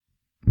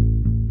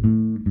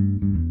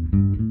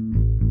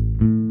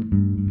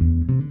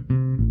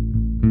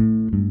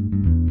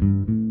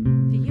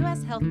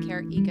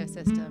healthcare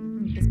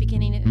ecosystem is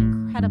beginning an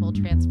incredible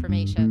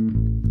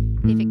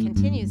transformation. If it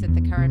continues at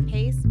the current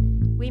pace,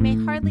 we may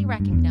hardly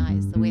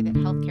recognize the way that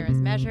healthcare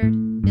is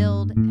measured,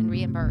 billed, and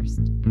reimbursed.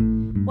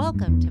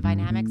 Welcome to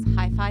Vynamics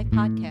High Five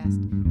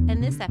Podcast,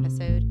 and this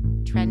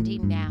episode,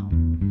 Trending Now.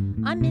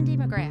 I'm Mindy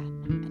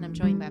McGrath, and I'm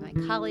joined by my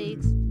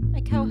colleagues,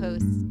 my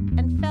co-hosts,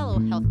 and fellow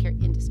healthcare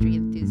industry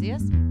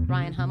enthusiasts,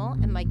 Ryan Hummel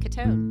and Mike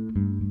Catone.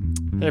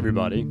 Hey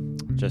everybody,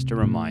 just a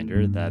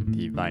reminder that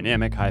the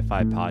Vynamic High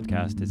Five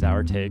Podcast is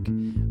our take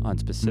on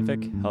specific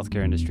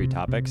healthcare industry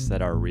topics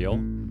that are real,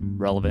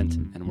 relevant,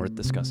 and worth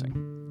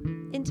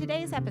discussing. In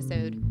today's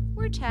episode,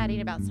 we're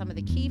chatting about some of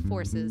the key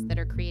forces that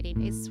are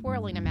creating a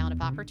swirling amount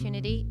of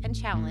opportunity and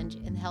challenge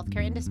in the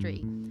healthcare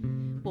industry.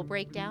 We'll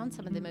break down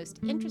some of the most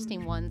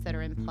interesting ones that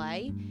are in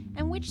play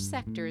and which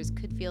sectors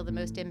could feel the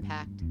most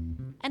impact.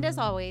 And as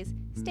always,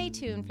 stay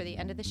tuned for the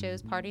end of the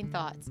show's parting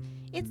thoughts.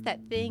 It's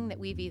that thing that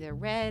we've either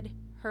read,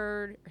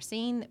 heard, or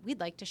seen that we'd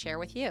like to share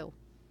with you.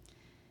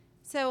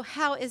 So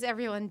how is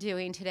everyone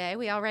doing today?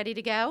 We all ready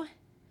to go?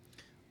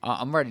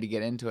 I'm ready to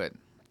get into it.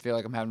 I feel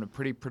like I'm having a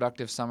pretty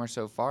productive summer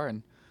so far,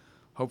 and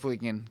hopefully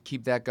we can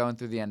keep that going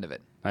through the end of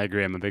it. I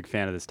agree. I'm a big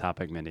fan of this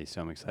topic, Mindy,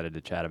 so I'm excited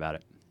to chat about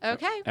it.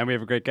 Okay. And we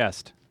have a great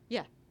guest.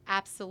 Yeah,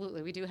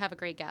 absolutely. We do have a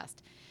great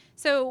guest.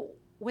 So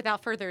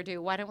without further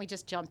ado, why don't we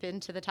just jump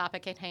into the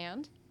topic at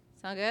hand?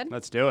 Sound good?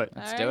 Let's do it.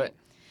 Let's do it.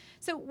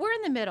 So we're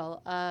in the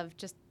middle of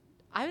just,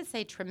 I would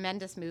say,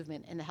 tremendous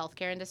movement in the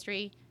healthcare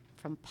industry,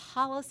 from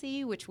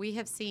policy, which we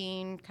have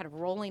seen kind of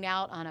rolling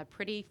out on a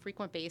pretty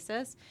frequent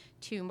basis,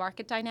 to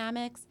market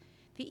dynamics.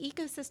 The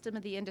ecosystem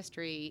of the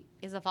industry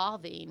is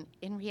evolving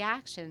in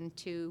reaction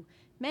to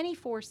many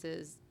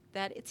forces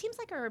that it seems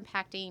like are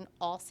impacting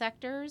all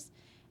sectors,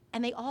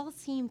 and they all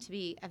seem to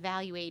be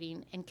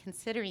evaluating and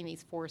considering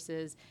these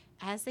forces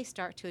as they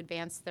start to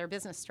advance their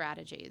business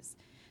strategies.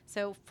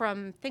 So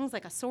from things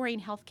like a soaring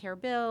healthcare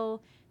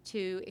bill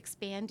to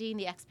expanding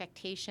the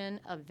expectation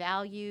of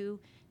value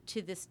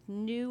to this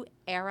new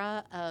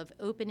era of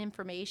open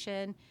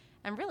information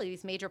and really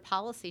these major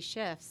policy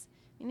shifts,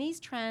 and these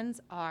trends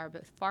are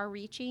both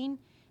far-reaching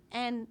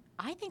and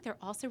I think they're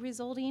also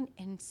resulting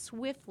in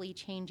swiftly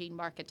changing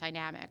market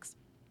dynamics.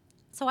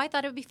 So I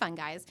thought it would be fun,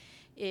 guys,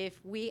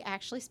 if we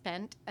actually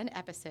spent an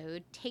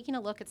episode taking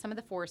a look at some of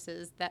the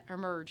forces that are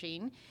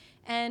emerging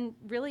and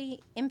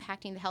really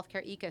impacting the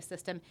healthcare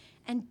ecosystem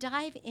and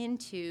dive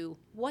into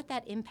what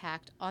that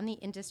impact on the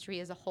industry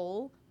as a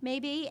whole may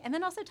be, and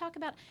then also talk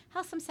about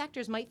how some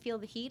sectors might feel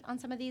the heat on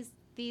some of these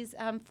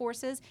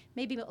forces,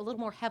 maybe a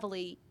little more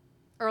heavily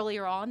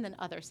earlier on than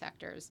other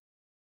sectors.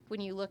 When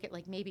you look at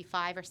like maybe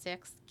 5 or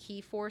 6 key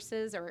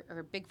forces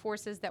or big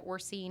forces that we're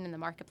seeing in the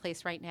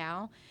marketplace right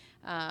now,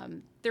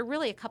 there are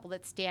really a couple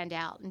that stand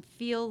out and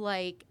feel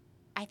like,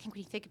 I think when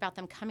you think about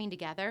them coming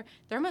together,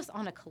 they're almost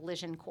on a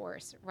collision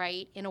course,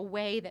 right, in a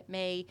way that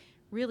may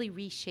really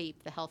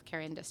reshape the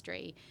healthcare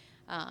industry.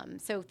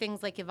 So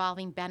things like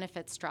evolving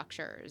benefit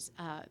structures,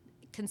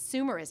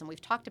 consumerism. We've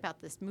talked about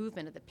this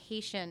movement of the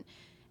patient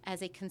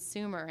as a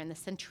consumer and the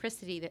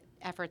centricity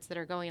efforts that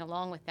are going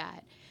along with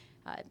that.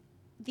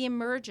 The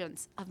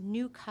emergence of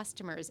new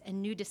customers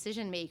and new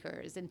decision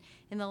makers. And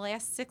in the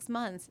last 6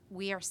 months,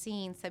 we are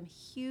seeing some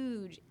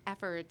huge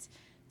efforts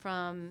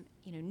from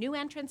new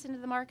entrants into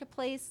the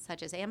marketplace,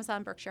 such as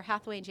Amazon, Berkshire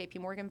Hathaway, and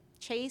JP Morgan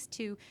Chase,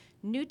 to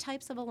new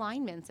types of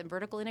alignments and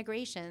vertical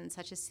integration,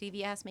 such as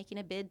CVS making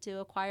a bid to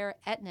acquire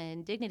Aetna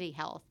and Dignity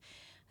Health.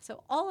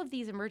 So all of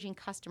these emerging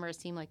customers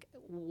seem like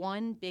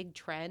one big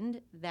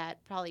trend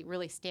that probably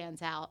really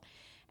stands out.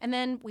 And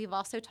then we've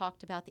also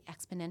talked about the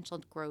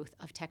exponential growth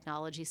of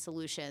technology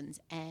solutions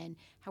and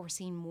how we're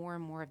seeing more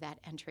and more of that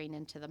entering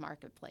into the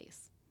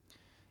marketplace.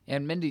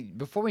 And Mindy,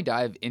 before we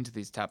dive into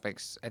these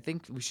topics, I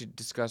think we should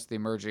discuss the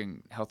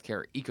emerging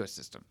healthcare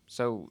ecosystem.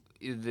 So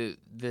the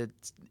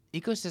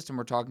ecosystem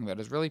we're talking about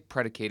is really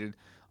predicated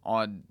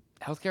on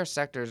healthcare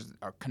sectors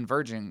are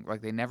converging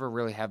like they never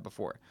really have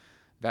before.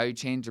 Value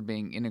chains are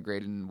being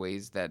integrated in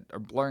ways that are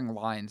blurring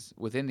lines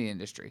within the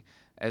industry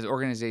as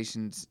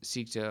organizations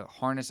seek to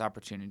harness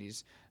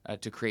opportunities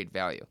to create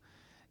value.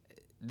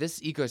 This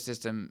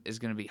ecosystem is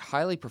going to be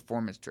highly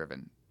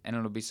performance-driven, and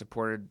it'll be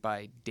supported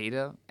by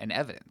data and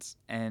evidence.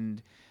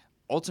 And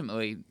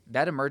ultimately,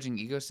 that emerging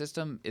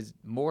ecosystem is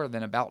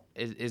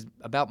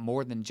about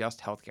more than just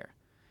healthcare.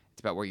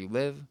 It's about where you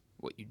live,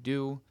 what you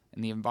do,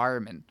 and the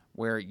environment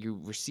where you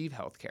receive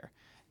healthcare.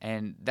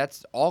 And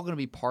that's all going to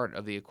be part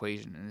of the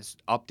equation in this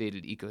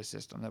updated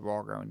ecosystem that we're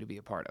all going to be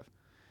a part of.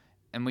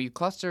 And when you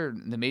cluster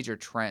the major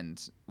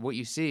trends, what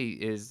you see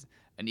is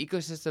an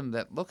ecosystem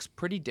that looks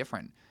pretty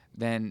different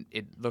than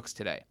it looks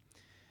today.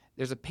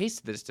 There's a pace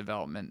to this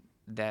development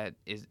that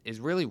is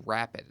really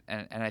rapid,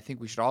 and I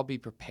think we should all be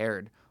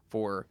prepared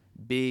for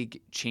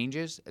big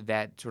changes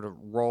that sort of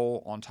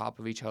roll on top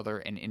of each other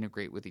and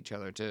integrate with each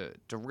other to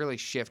really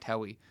shift how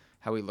we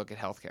look at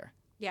healthcare.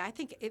 Yeah, I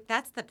think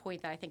that's the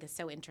point that I think is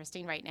so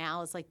interesting right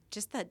now is like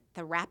just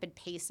the rapid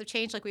pace of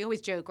change. Like we always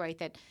joke, right,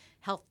 that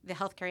the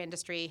healthcare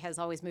industry has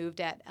always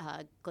moved at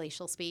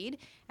glacial speed.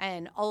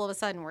 And all of a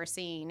sudden we're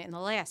seeing in the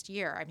last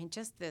year, I mean,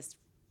 just this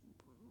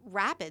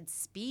rapid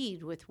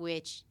speed with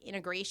which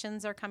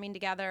integrations are coming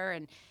together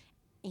and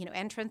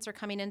entrants are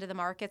coming into the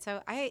market.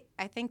 So I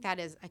think that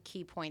is a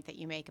key point that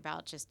you make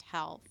about just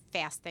how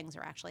fast things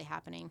are actually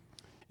happening.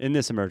 In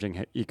this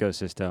emerging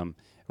ecosystem,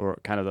 or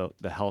kind of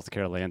the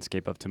healthcare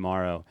landscape of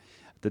tomorrow,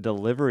 the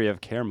delivery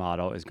of care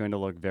model is going to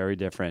look very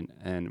different.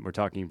 And we're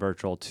talking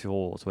virtual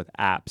tools with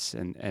apps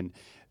and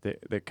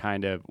the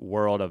kind of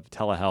world of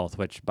telehealth,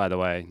 which, by the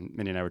way,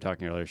 Minnie and I were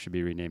talking earlier, should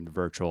be renamed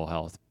virtual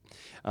health.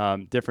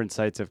 Different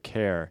sites of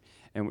care.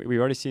 And we've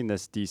already seen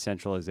this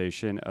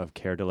decentralization of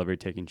care delivery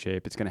taking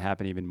shape. It's going to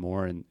happen even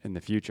more in the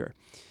future.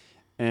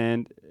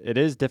 And it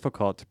is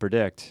difficult to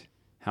predict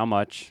how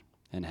much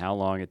and how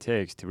long it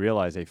takes to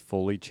realize a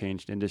fully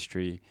changed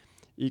industry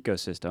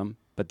ecosystem.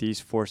 But these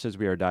forces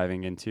we are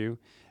diving into,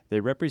 they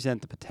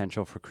represent the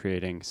potential for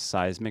creating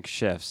seismic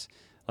shifts,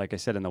 like I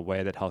said, in the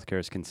way that healthcare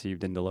is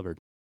conceived and delivered.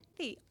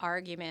 The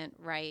argument,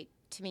 right,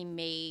 to be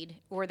made,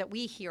 or that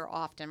we hear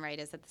often, right,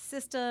 is that the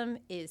system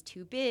is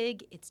too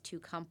big, it's too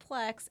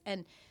complex,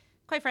 and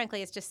quite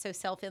frankly, it's just so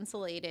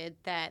self-insulated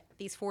that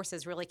these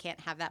forces really can't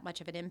have that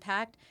much of an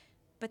impact.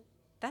 But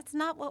that's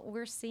not what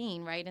we're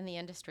seeing, right, in the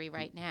industry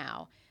right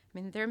now. I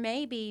mean, there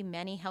may be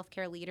many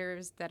healthcare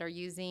leaders that are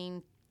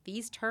using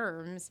these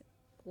terms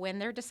when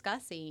they're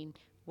discussing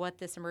what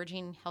this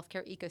emerging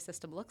healthcare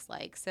ecosystem looks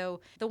like.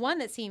 So the one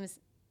that seems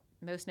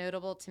most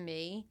notable to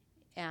me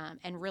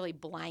and really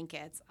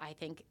blankets, I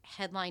think,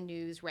 headline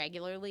news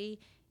regularly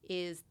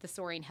is the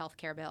soaring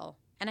healthcare bill.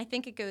 And I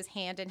think it goes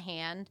hand in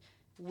hand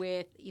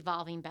with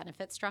evolving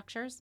benefit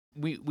structures.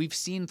 We've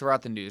seen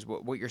throughout the news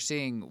what you're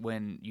seeing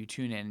when you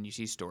tune in and you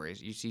see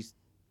stories. You see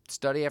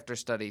study after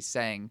study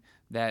saying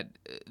that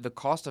the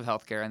cost of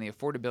healthcare and the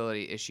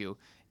affordability issue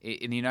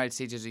in the United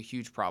States is a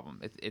huge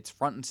problem. It's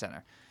front and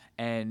center.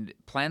 And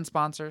plan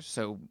sponsors,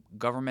 so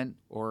government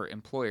or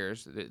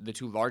employers, the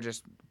two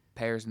largest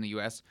payers in the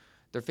U.S.,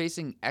 they're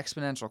facing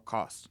exponential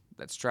costs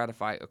that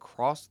stratify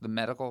across the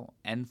medical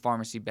and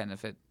pharmacy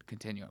benefit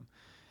continuum.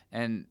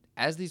 And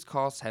as these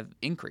costs have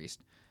increased,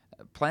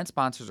 plan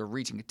sponsors are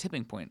reaching a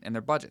tipping point in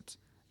their budgets,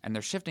 and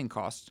they're shifting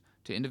costs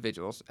to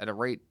individuals at a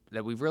rate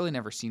that we've really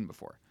never seen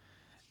before.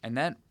 And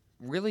that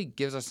really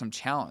gives us some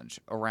challenge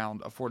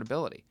around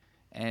affordability.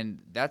 And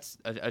that's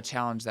a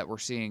challenge that we're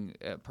seeing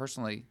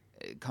personally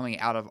coming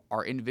out of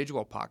our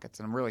individual pockets.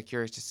 And I'm really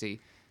curious to see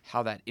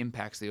how that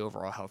impacts the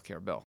overall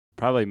healthcare bill.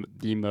 Probably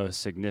the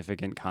most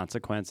significant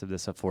consequence of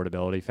this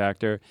affordability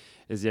factor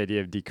is the idea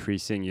of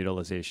decreasing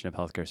utilization of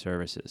healthcare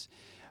services.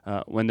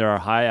 When there are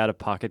high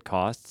out-of-pocket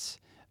costs,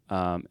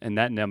 and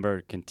that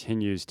number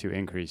continues to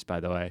increase, by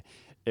the way,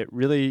 it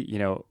really,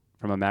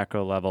 from a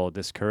macro level,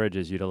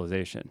 discourages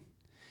utilization.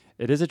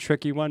 It is a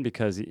tricky one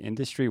because the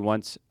industry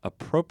wants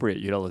appropriate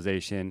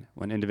utilization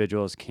when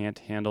individuals can't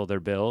handle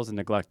their bills and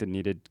neglected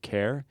needed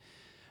care.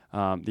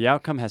 The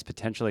outcome has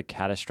potentially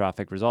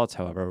catastrophic results,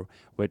 however,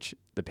 which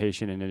the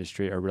patient and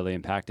industry are really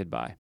impacted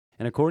by.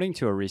 And according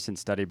to a recent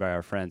study by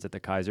our friends at the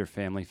Kaiser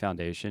Family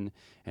Foundation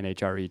and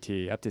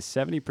HRET, up to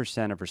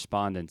 70% of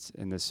respondents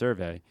in this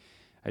survey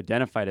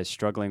identified as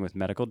struggling with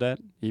medical debt,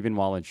 even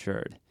while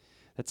insured.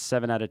 That's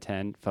 7 out of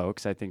 10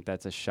 folks. I think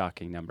that's a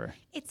shocking number.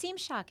 It seems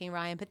shocking,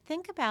 Ryan, but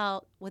think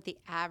about what the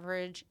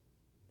average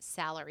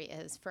salary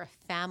is for a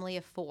family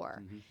of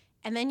four. Mm-hmm.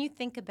 And then you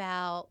think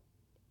about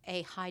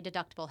a high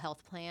deductible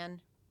health plan,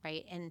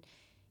 right? And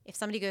if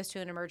somebody goes to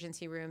an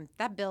emergency room,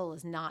 that bill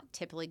is not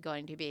typically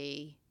going to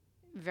be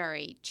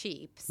very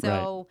cheap.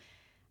 So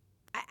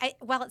right.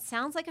 While it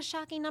sounds like a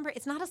shocking number,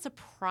 it's not a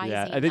surprising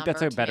number. Yeah, I think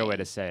that's a better me. way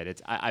to say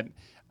it.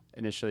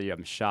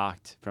 I'm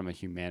shocked from a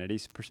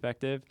humanities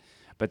perspective,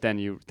 but then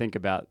you think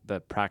about the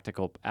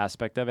practical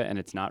aspect of it, and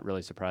it's not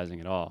really surprising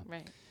at all.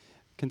 Right.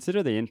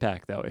 Consider the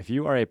impact, though. If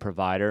you are a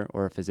provider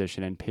or a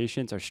physician and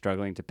patients are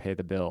struggling to pay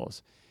the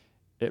bills,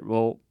 it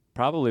will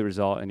probably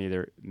result in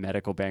either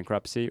medical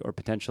bankruptcy or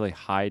potentially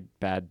high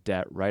bad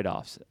debt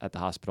write-offs at the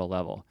hospital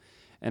level.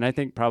 And I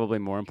think probably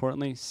more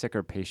importantly,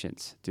 sicker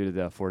patients due to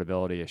the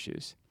affordability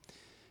issues.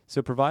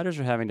 So providers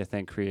are having to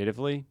think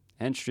creatively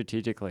and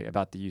strategically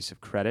about the use of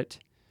credit,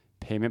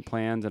 payment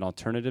plans, and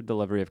alternative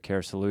delivery of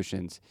care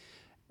solutions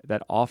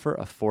that offer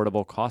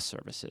affordable cost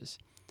services.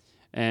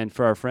 And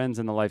for our friends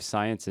in the life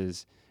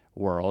sciences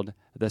world,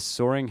 the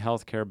soaring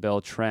healthcare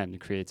bill trend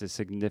creates a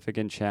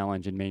significant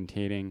challenge in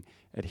maintaining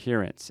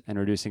adherence and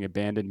reducing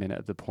abandonment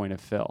at the point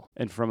of fill.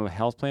 And from a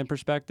health plan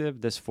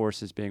perspective, this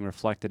force is being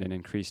reflected in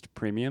increased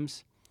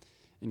premiums,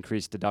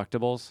 increased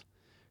deductibles,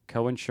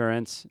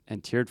 co-insurance,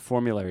 and tiered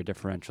formulary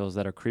differentials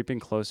that are creeping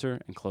closer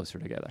and closer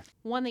together.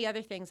 One of the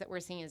other things that we're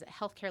seeing is that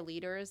healthcare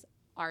leaders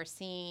are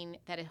seeing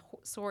that a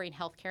soaring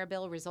healthcare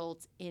bill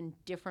results in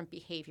different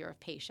behavior of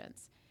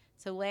patients.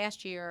 So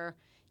last year,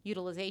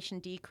 utilization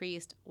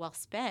decreased while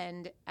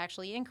spend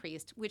actually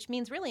increased, which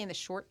means really in the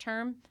short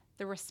term,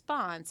 the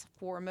response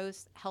for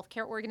most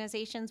healthcare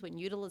organizations when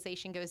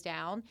utilization goes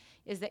down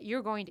is that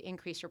you're going to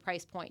increase your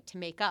price point to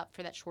make up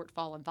for that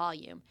shortfall in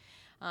volume.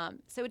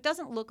 So it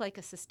doesn't look like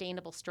a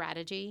sustainable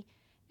strategy.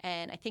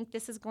 And I think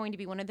this is going to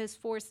be one of those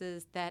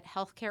forces that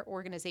healthcare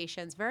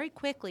organizations very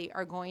quickly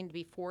are going to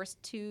be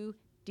forced to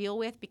deal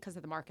with because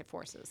of the market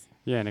forces.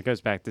 Yeah, and it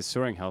goes back. The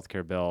soaring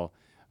healthcare bill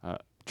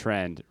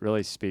trend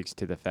really speaks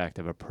to the fact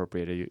of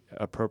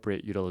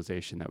appropriate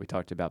utilization that we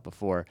talked about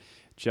before,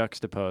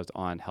 juxtaposed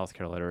on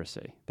healthcare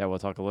literacy that we'll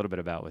talk a little bit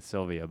about with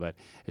Sylvia. But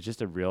it's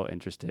just a real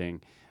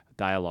interesting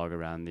dialogue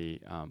around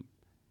the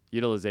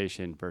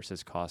utilization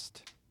versus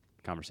cost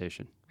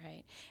conversation.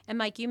 Right. And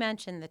Mike, you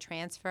mentioned the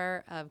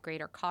transfer of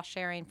greater cost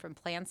sharing from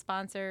plan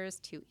sponsors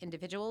to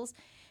individuals.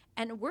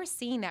 And we're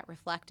seeing that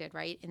reflected,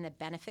 right, in the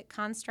benefit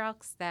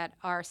constructs that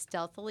are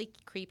stealthily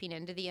creeping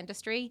into the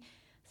industry.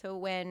 So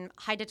when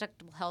high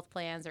deductible health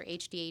plans or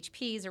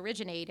HDHPs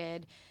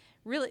originated,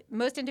 really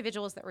most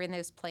individuals that were in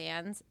those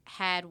plans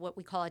had what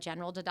we call a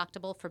general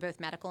deductible for both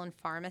medical and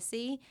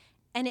pharmacy,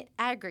 and it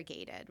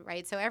aggregated,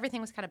 right? So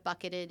everything was kind of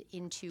bucketed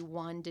into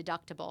one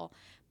deductible.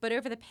 But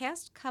over the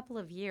past couple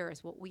of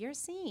years, what we are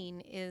seeing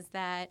is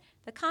that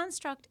the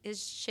construct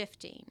is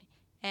shifting,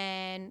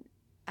 and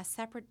a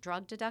separate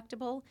drug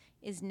deductible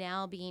is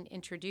now being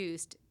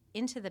introduced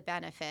into the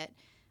benefit,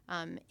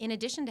 in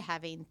addition to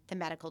having the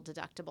medical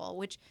deductible,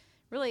 which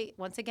really,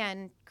 once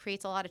again,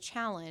 creates a lot of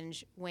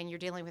challenge when you're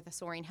dealing with a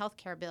soaring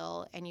healthcare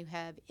bill and you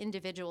have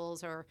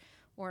individuals or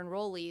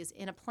enrollees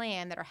in a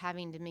plan that are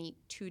having to meet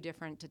two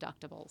different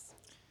deductibles.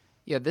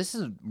 Yeah, this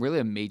is really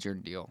a major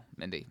deal,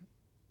 Mindy.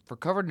 For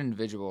covered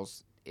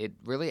individuals, it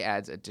really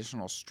adds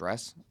additional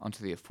stress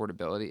onto the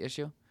affordability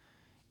issue.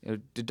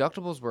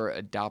 Deductibles were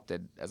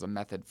adopted as a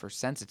method for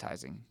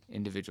sensitizing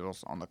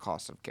individuals on the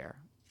cost of care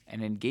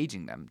and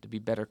engaging them to be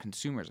better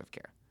consumers of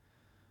care.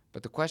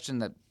 But the question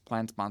that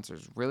plan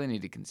sponsors really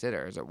need to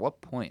consider is, at what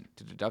point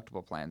do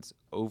deductible plans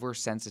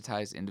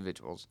oversensitize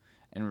individuals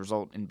and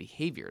result in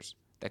behaviors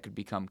that could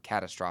become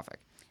catastrophic?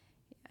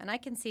 And I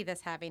can see this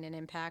having an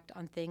impact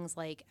on things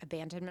like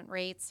abandonment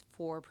rates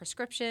for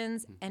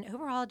prescriptions and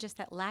overall just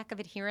that lack of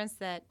adherence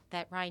that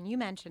Ryan, you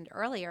mentioned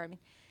earlier. I mean,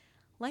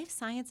 life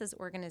sciences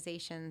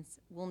organizations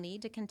will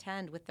need to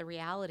contend with the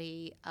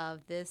reality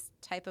of this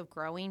type of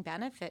growing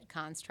benefit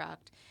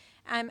construct.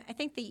 I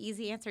think the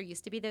easy answer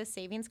used to be those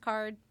savings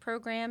card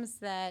programs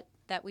that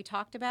we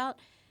talked about.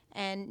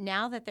 And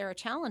now that there are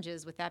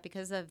challenges with that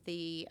because of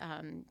the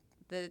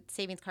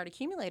savings card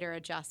accumulator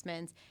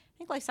adjustments, I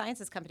think life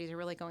sciences companies are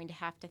really going to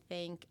have to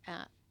think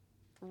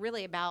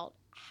really about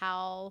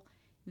how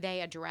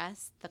they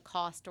address the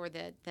cost or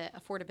the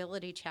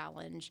affordability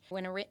challenge.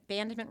 When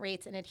abandonment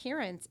rates and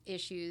adherence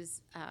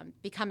issues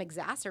become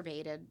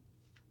exacerbated,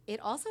 it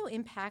also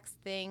impacts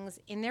things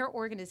in their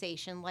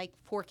organization like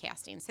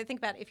forecasting. So think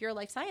about if you're a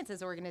life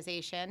sciences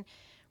organization,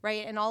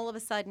 right, and all of a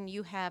sudden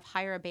you have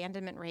higher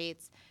abandonment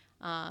rates,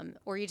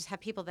 or you just have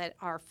people that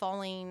are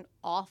falling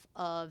off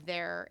of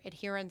their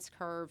adherence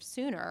curve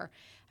sooner.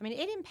 I mean,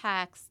 it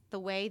impacts the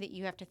way that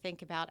you have to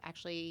think about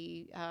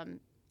actually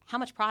how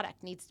much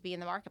product needs to be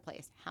in the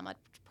marketplace, how much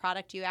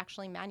product you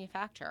actually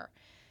manufacture.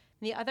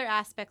 And the other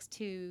aspects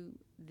to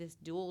this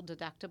dual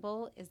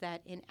deductible is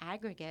that in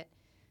aggregate,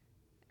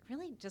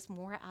 really just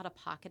more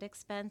out-of-pocket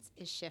expense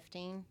is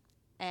shifting.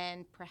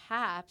 And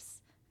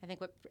perhaps, I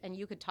think and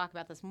you could talk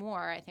about this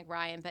more, I think,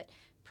 Ryan, but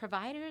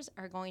providers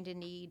are going to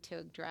need to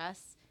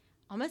address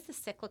almost the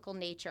cyclical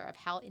nature of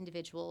how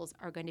individuals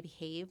are going to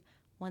behave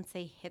once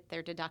they hit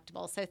their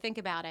deductible. So think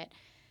about it.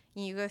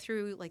 You go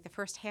through like the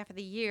first half of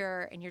the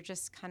year and you're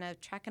just kind of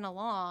trekking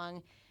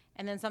along,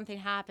 and then something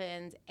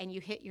happens and you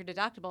hit your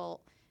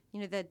deductible.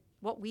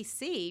 What we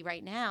see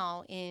right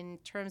now in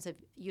terms of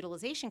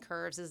utilization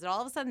curves is that all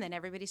of a sudden then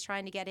everybody's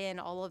trying to get in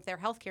all of their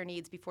healthcare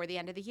needs before the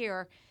end of the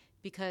year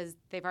because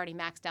they've already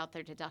maxed out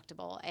their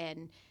deductible,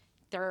 and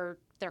their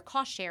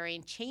cost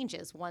sharing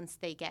changes once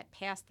they get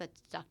past the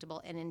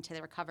deductible and into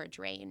their coverage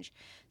range.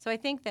 So I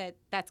think that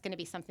that's going to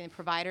be something that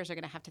providers are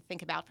going to have to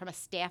think about from a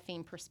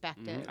staffing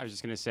perspective. I was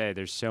just going to say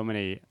there's so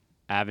many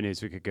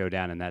avenues we could go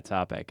down in that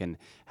topic, and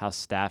how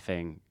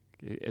staffing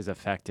is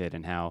affected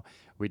and how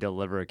we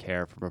deliver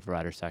care from a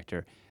provider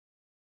sector.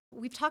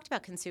 We've talked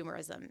about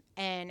consumerism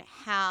and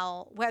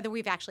how whether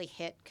we've actually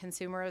hit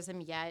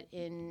consumerism yet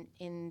in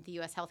the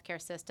U.S. healthcare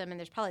system, and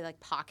there's probably like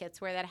pockets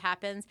where that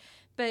happens.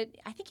 But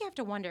I think you have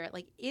to wonder,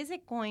 like, is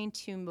it going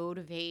to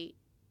motivate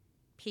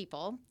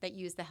people that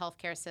use the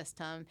healthcare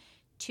system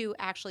to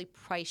actually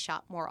price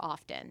shop more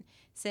often,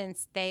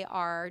 since they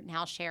are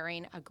now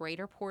sharing a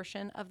greater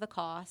portion of the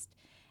cost?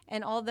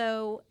 And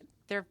although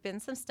there have been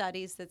some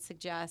studies that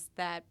suggest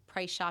that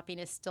price shopping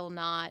is still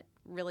not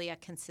really a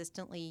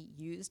consistently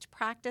used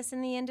practice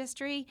in the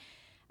industry,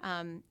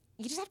 you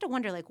just have to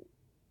wonder, like,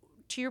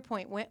 to your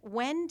point,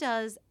 when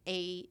does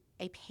a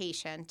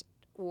patient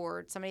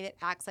or somebody that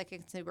acts like a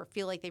consumer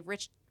feel like they've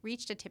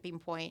reached a tipping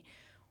point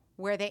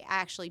where they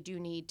actually do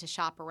need to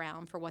shop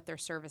around for what their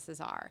services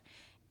are?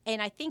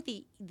 And I think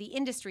the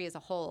industry as a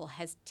whole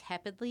has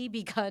tepidly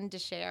begun to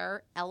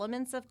share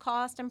elements of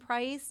cost and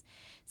price.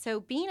 So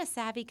being a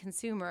savvy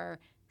consumer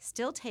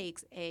still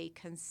takes a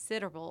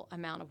considerable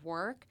amount of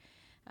work.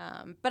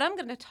 But I'm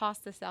going to toss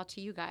this out to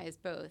you guys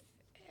both.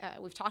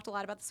 We've talked a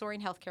lot about the soaring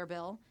healthcare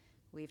bill.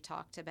 We've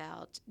talked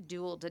about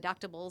dual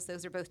deductibles.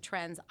 Those are both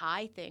trends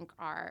I think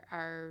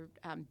are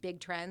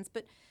big trends.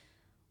 But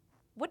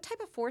what type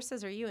of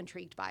forces are you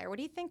intrigued by, or what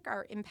do you think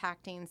are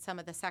impacting some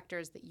of the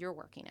sectors that you're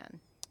working in?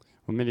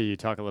 Well, Mindy, you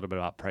talk a little bit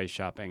about price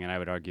shopping, and I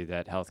would argue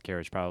that healthcare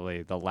is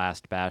probably the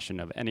last bastion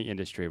of any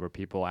industry where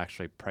people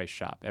actually price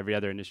shop. Every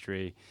other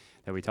industry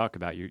that we talk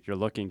about, you're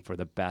looking for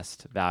the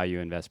best value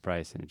and best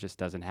price, and it just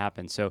doesn't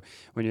happen. So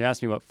when you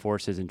ask me what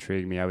forces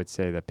intrigue me, I would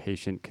say the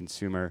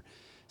patient-consumer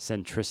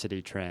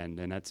centricity trend,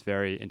 and that's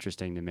very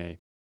interesting to me.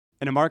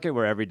 In a market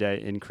where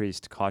everyday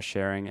increased cost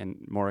sharing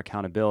and more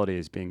accountability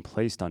is being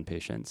placed on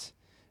patients,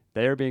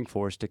 they are being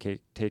forced to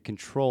take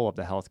control of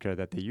the healthcare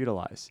that they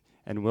utilize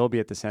and will be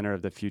at the center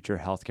of the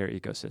future healthcare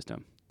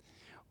ecosystem.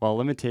 While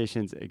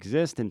limitations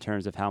exist in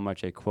terms of how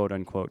much a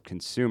quote-unquote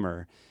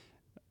consumer,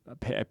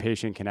 a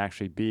patient can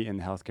actually be in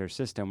the healthcare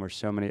system where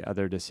so many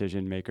other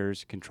decision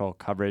makers control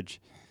coverage,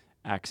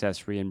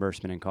 access,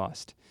 reimbursement, and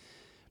cost.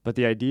 But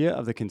the idea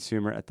of the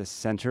consumer at the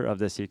center of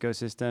this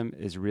ecosystem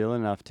is real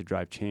enough to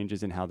drive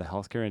changes in how the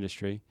healthcare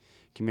industry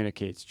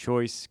communicates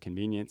choice,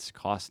 convenience,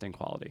 cost, and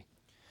quality.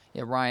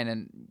 Yeah, Ryan,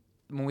 and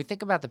when we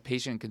think about the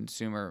patient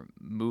consumer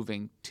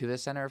moving to the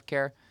center of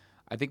care,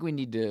 I think we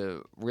need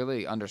to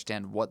really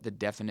understand what the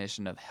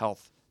definition of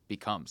health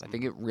becomes. I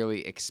think it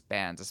really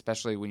expands,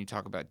 especially when you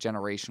talk about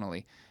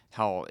generationally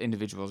how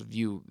individuals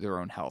view their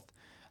own health.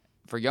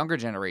 For younger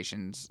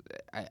generations,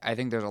 I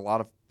think there's a lot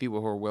of people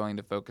who are willing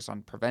to focus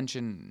on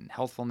prevention,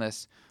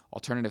 healthfulness,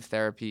 alternative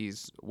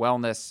therapies,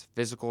 wellness,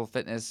 physical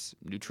fitness,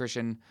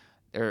 nutrition.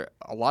 There are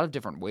a lot of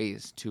different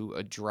ways to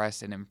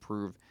address and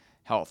improve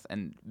health,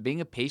 and being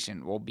a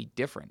patient will be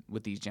different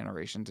with these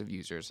generations of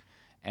users.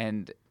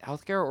 And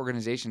healthcare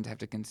organizations have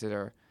to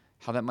consider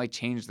how that might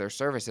change their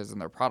services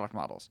and their product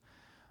models.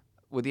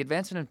 With the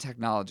advancement of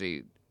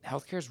technology,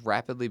 healthcare is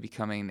rapidly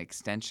becoming an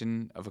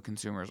extension of a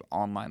consumer's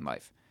online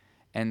life.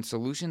 And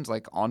solutions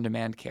like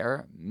on-demand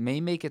care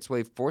may make its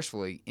way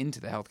forcefully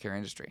into the healthcare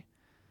industry.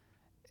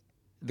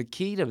 The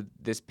key to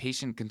this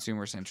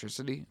patient-consumer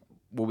centricity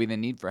will be the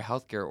need for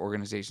healthcare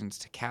organizations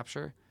to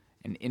capture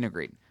and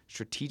integrate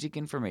strategic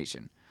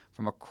information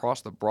from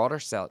across the broader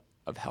set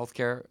of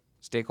healthcare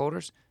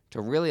stakeholders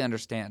to really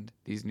understand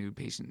these new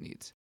patient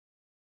needs.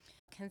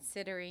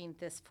 Considering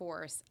this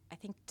force, I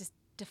think just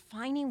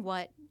defining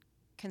what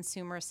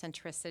consumer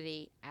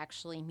centricity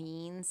actually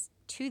means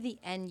to the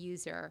end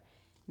user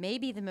may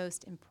be the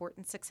most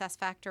important success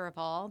factor of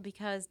all,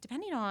 because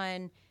depending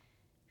on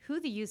who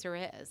the user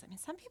is, I mean,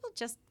 some people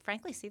just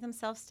frankly see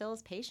themselves still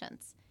as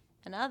patients,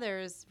 and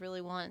others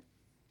really want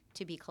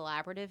to be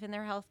collaborative in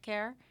their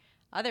healthcare.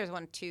 Others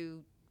want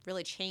to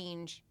really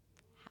change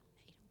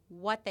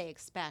what they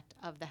expect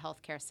of the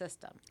healthcare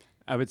system.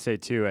 I would say,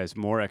 too, as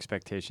more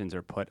expectations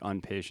are put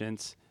on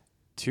patients,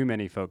 too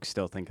many folks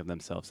still think of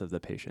themselves as the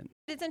patient.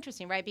 It's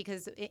interesting, right?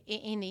 Because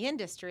in the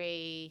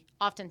industry,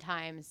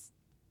 oftentimes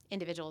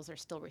individuals are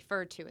still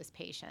referred to as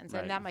patients,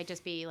 Right. and that might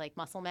just be like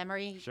muscle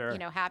memory, Sure.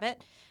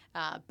 habit.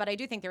 But I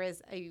do think there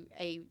is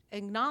a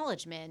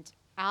acknowledgement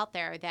out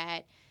there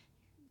that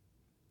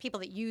people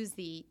that use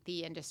the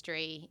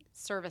industry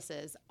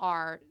services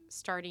are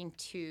starting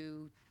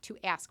to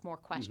ask more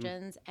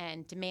questions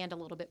and demand a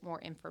little bit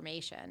more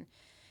information.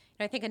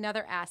 And I think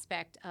another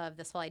aspect of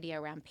this whole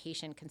idea around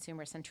patient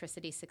consumer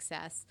centricity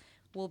success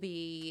will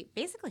be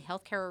basically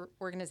healthcare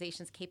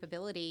organizations'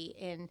 capability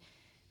in,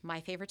 my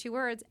favorite two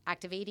words,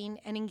 activating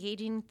and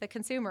engaging the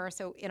consumer.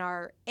 So in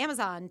our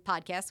Amazon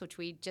podcast, which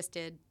we just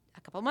did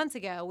a couple months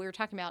ago, we were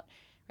talking about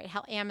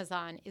how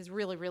Amazon is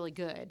really, really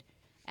good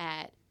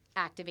at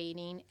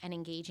activating and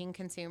engaging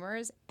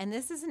consumers. And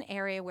this is an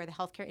area where the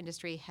healthcare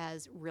industry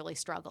has really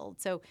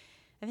struggled. So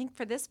I think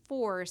for this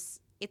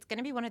force, it's going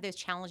to be one of those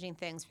challenging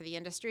things for the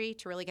industry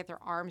to really get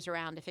their arms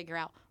around to figure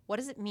out what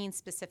does it mean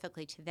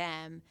specifically to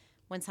them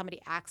when somebody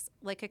acts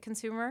like a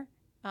consumer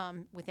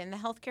within the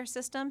healthcare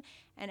system,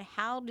 and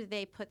how do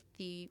they put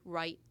the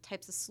right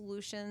types of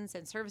solutions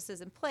and services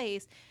in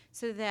place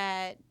so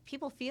that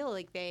people feel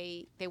like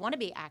they want to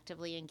be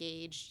actively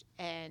engaged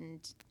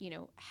and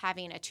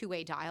having a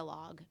two-way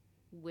dialogue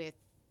with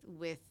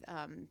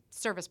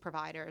service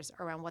providers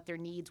around what their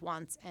needs,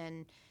 wants,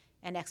 and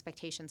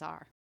expectations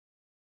are.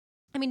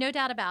 I mean, no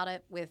doubt about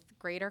it, with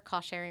greater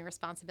cost-sharing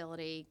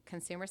responsibility,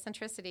 consumer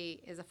centricity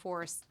is a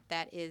force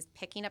that is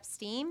picking up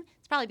steam.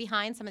 It's probably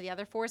behind some of the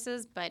other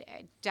forces, but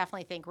I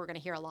definitely think we're going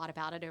to hear a lot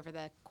about it over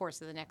the course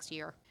of the next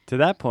year. To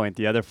that point,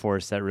 the other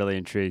force that really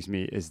intrigues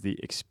me is the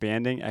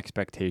expanding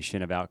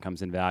expectation of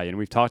outcomes and value. And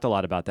we've talked a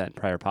lot about that in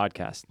prior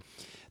podcasts.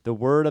 The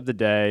word of the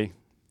day,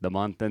 the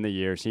month, and the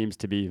year seems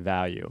to be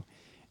value.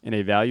 In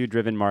a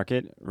value-driven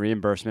market,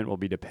 reimbursement will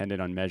be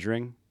dependent on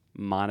measuring,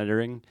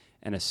 monitoring,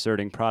 and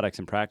asserting products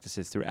and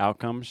practices through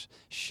outcomes,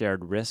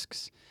 shared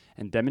risks,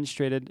 and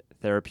demonstrated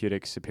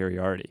therapeutic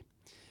superiority.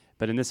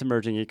 But in this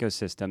emerging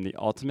ecosystem, the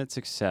ultimate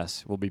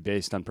success will be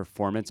based on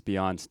performance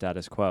beyond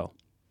status quo.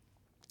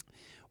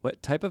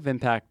 What type of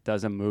impact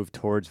does a move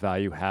towards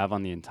value have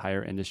on the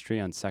entire industry,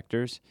 on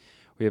sectors?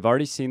 We have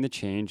already seen the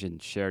change in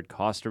shared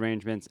cost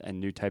arrangements and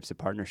new types of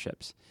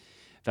partnerships.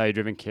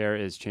 Value-driven care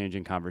is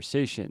changing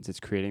conversations,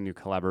 it's creating new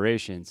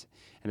collaborations,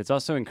 and it's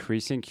also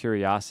increasing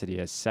curiosity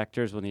as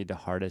sectors will need to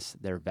harness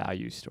their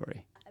value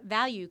story.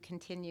 value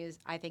continues,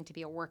 I think, to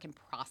be a work in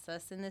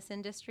process in this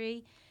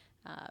industry.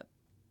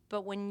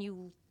 But when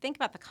you think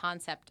about the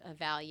concept of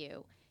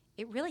value,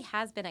 it really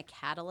has been a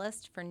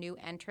catalyst for new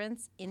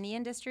entrants in the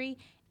industry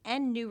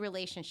and new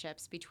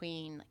relationships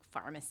between like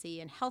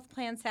pharmacy and health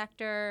plan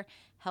sector,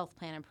 health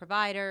plan and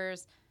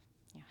providers,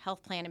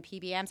 health plan and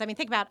PBMs. I mean,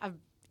 think about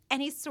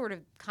any sort of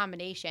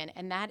combination,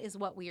 and that is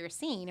what we are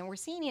seeing. And we're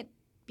seeing it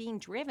being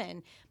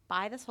driven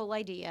by this whole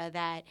idea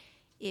that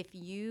if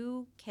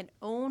you can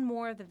own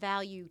more of the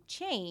value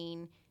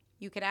chain,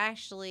 you could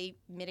actually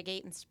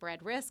mitigate and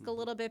spread risk a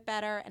little bit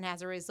better. And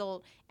as a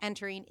result,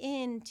 entering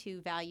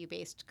into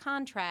value-based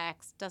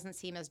contracts doesn't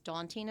seem as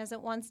daunting as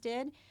it once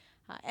did.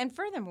 And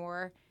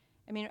furthermore,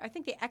 I mean, I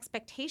think the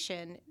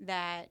expectation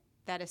that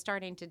is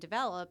starting to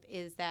develop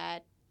is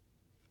that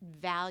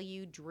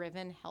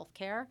value-driven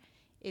healthcare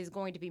is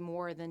going to be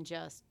more than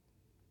just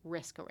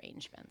risk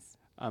arrangements.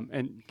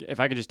 And if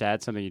I could just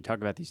add something, you talk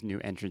about these new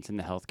entrants in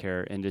the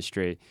healthcare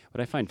industry.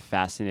 What I find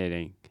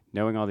fascinating,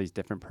 knowing all these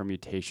different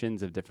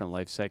permutations of different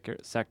life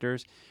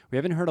sectors, we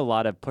haven't heard a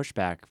lot of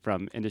pushback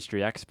from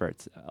industry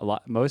experts.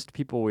 Most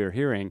people we're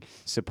hearing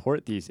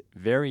support these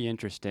very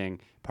interesting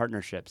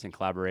partnerships and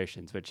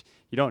collaborations, which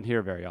you don't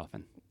hear very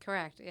often.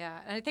 Correct,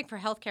 yeah. And I think for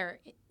healthcare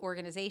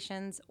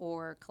organizations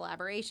or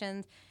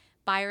collaborations,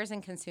 buyers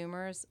and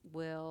consumers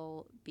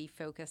will be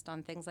focused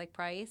on things like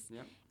price.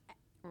 Yep.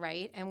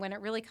 Right? And when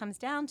it really comes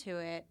down to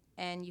it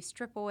and you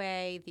strip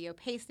away the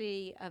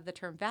opacity of the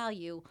term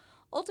value,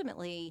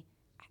 ultimately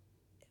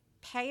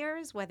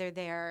payers, whether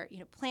they're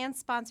plan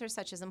sponsors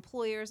such as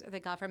employers or the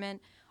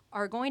government,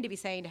 are going to be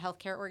saying to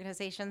healthcare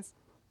organizations,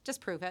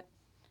 just prove it.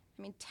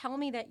 I mean, tell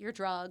me that your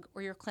drug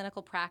or your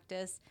clinical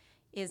practice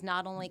is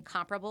not only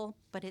comparable,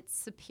 but it's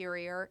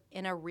superior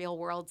in a real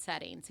world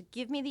setting. So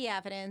give me the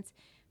evidence,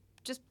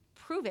 just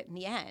prove it in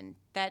the end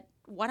that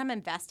what I'm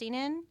investing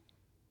in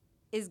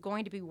is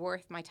going to be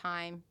worth my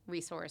time,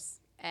 resource,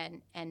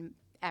 and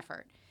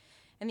effort.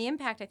 And the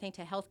impact, I think,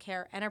 to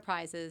healthcare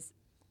enterprises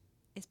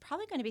is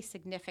probably going to be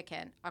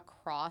significant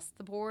across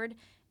the board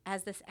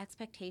as this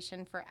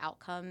expectation for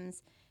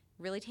outcomes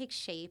really takes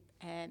shape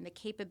and the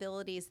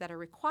capabilities that are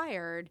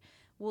required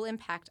will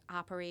impact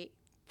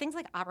things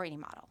like operating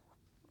model,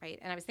 right?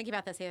 And I was thinking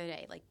about this the other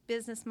day, like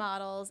business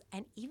models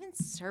and even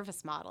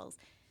service models.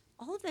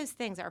 All of those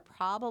things are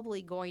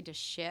probably going to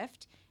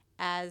shift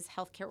as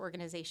healthcare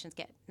organizations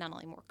get not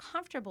only more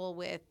comfortable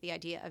with the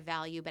idea of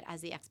value, but as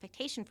the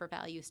expectation for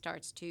value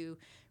starts to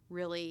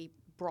really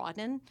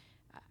broaden.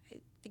 I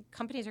think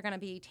companies are going to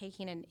be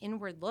taking an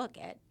inward look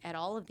at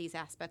all of these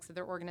aspects of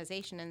their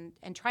organization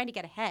and trying to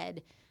get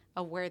ahead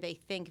of where they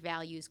think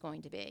value is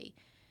going to be.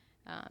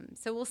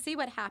 So we'll see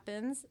what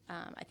happens.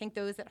 I think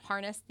those that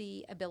harness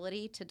the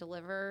ability to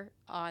deliver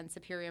on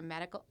superior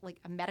medical, like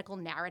a medical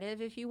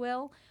narrative, if you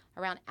will,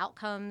 around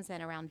outcomes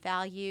and around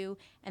value,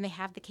 and they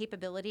have the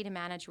capability to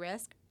manage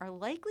risk, are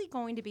likely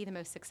going to be the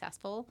most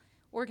successful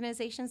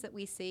organizations that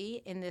we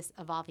see in this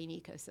evolving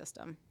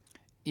ecosystem.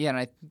 Yeah,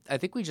 and I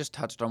think we just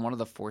touched on one of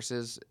the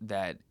forces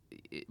that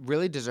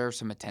really deserves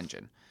some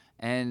attention,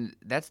 and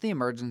that's the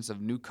emergence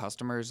of new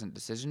customers and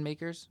decision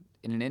makers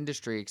in an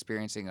industry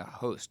experiencing a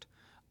host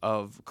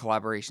of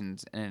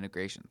collaborations and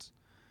integrations.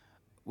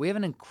 We have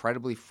an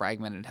incredibly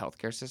fragmented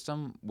healthcare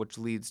system, which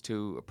leads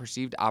to a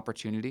perceived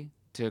opportunity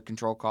to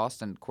control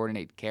costs and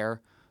coordinate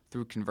care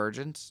through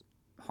convergence,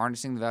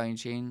 harnessing the value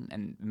chain,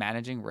 and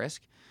managing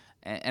risk.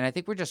 And I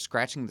think we're just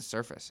scratching the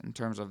surface in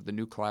terms of the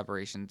new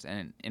collaborations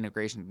and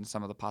integrations and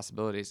some of the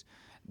possibilities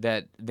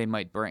that they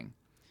might bring.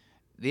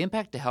 The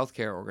impact to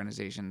healthcare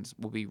organizations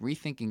will be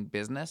rethinking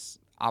business,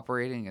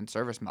 operating, and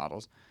service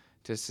models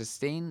to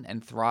sustain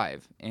and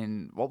thrive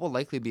in what will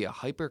likely be a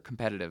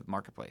hyper-competitive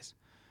marketplace.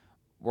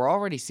 We're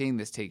already seeing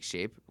this take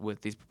shape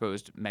with these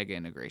proposed mega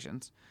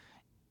integrations.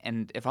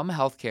 And if I'm a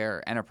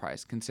healthcare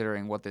enterprise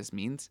considering what this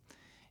means,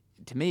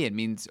 to me it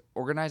means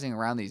organizing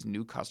around these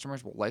new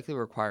customers will likely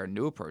require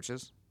new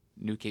approaches,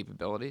 new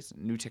capabilities,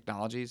 new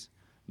technologies,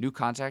 new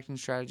contracting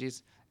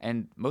strategies,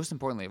 and most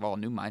importantly of all,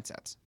 new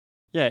mindsets.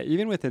 Yeah,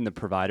 even within the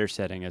provider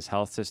setting, as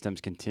health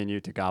systems continue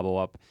to gobble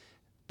up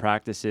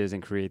practices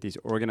and create these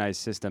organized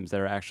systems that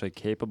are actually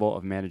capable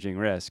of managing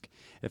risk.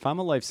 If I'm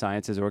a life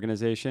sciences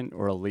organization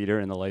or a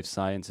leader in the life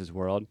sciences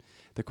world,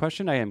 the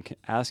question I am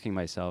asking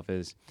myself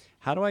is,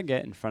 how do I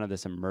get in front of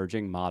this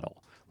emerging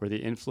model where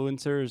the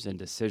influencers and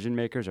decision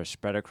makers are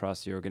spread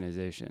across the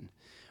organization?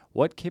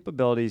 What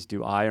capabilities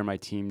do I or my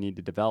team need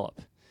to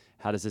develop?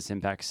 How does this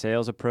impact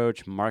sales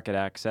approach, market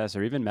access,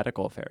 or even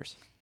medical affairs?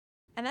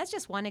 And that's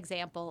just one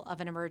example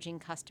of an emerging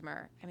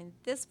customer. I mean,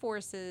 this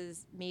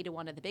forces me to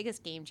one of the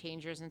biggest game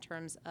changers in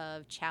terms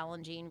of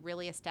challenging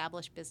really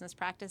established business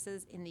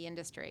practices in the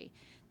industry.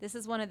 This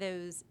is one of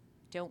those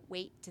don't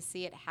wait to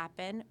see it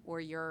happen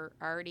or you're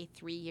already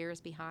 3 years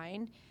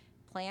behind.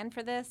 Plan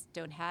for this,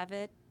 don't have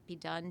it be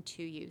done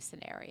to you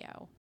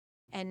scenario.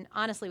 And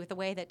honestly, with the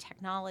way that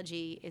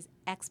technology is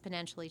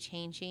exponentially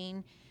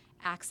changing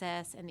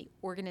access and the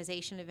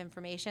organization of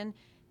information,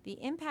 the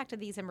impact of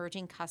these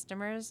emerging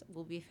customers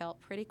will be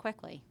felt pretty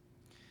quickly.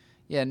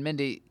 Yeah, and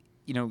Mindy,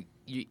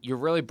 you're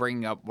really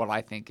bringing up what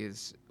I think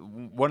is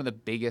one of the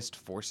biggest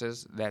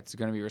forces that's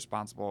going to be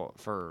responsible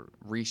for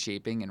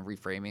reshaping and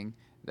reframing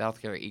the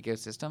healthcare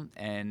ecosystem,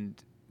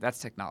 and that's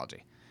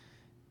technology.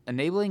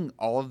 Enabling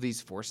all of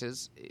these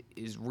forces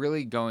is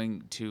really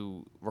going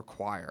to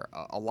require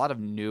a lot of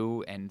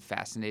new and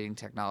fascinating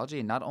technology,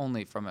 and not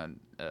only from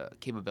a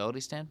capability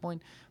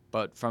standpoint,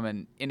 but from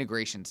an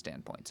integration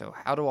standpoint. So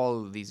how do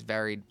all of these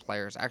varied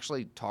players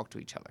actually talk to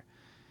each other?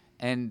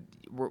 And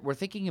we're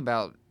thinking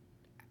about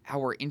how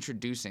we're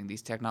introducing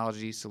these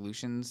technology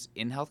solutions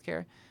in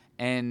healthcare,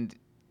 and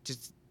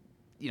just,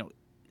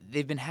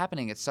 they've been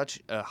happening at such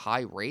a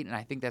high rate, and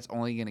I think that's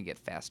only going to get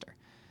faster.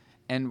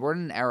 And we're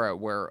in an era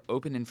where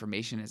open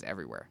information is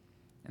everywhere.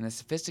 And the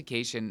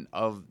sophistication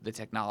of the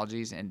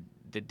technologies and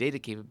the data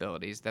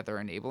capabilities that they're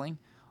enabling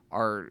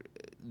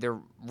they're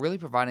really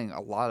providing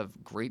a lot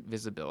of great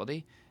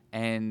visibility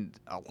and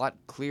a lot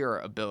clearer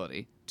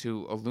ability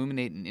to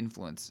illuminate and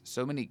influence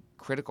so many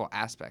critical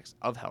aspects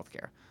of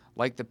healthcare,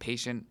 like the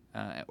patient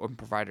or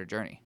provider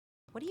journey.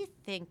 What do you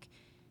think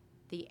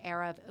the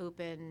era of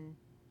open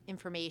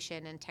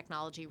information and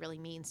technology really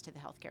means to the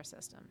healthcare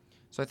system?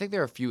 So I think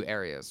there are a few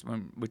areas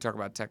when we talk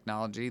about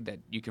technology that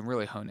you can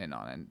really hone in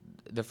on. And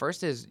the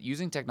first is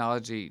using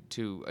technology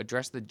to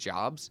address the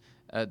jobs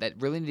that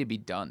really need to be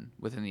done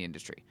within the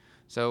industry.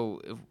 So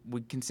if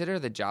we consider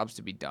the jobs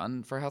to be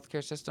done for a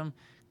healthcare system,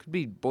 could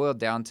be boiled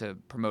down to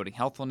promoting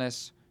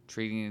healthfulness,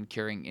 treating and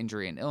curing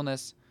injury and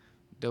illness,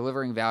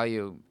 delivering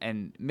value,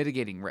 and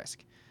mitigating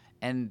risk.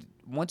 And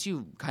once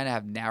you kind of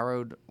have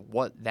narrowed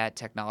what that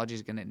technology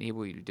is going to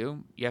enable you to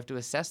do, you have to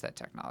assess that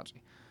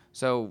technology.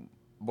 So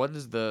what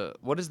is the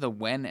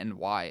when and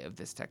why of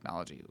this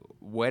technology?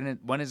 When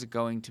is it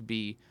going to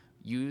be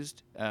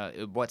used?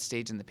 At what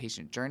stage in the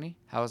patient journey?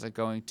 How is it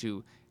going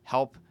to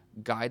help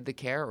guide the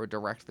care or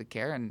direct the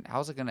care? And how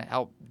is it going to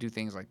help do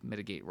things like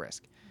mitigate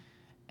risk?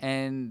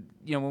 And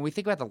when we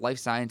think about the life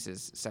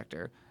sciences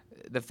sector,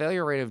 the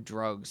failure rate of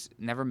drugs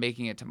never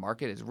making it to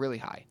market is really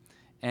high.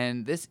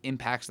 And this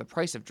impacts the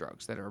price of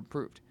drugs that are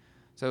approved.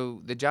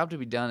 So the job to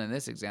be done in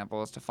this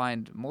example is to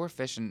find more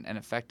efficient and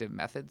effective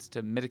methods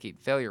to mitigate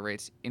failure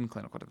rates in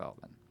clinical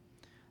development.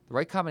 The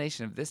right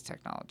combination of this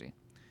technology,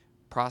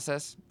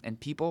 process, and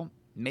people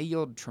may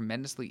yield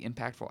tremendously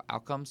impactful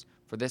outcomes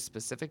for this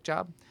specific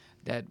job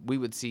that we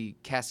would see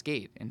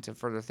cascade into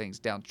further things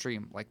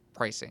downstream, like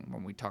pricing,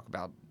 when we talk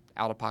about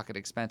out-of-pocket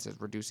expenses,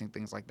 reducing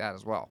things like that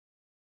as well.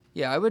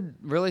 Yeah, I would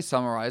really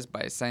summarize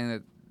by saying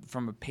that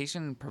from a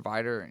patient and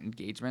provider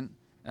engagement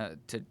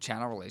to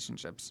channel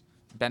relationships,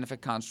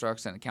 benefit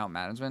constructs, and account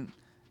management,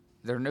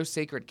 there are no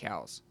sacred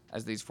cows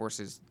as these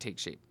forces take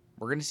shape.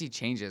 We're going to see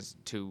changes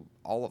to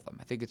all of them.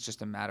 I think it's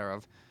just a matter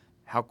of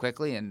how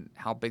quickly and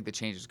how big the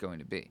change is going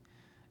to be.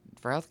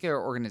 For healthcare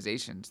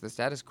organizations, the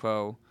status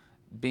quo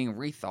being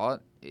rethought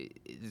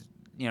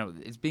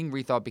it's being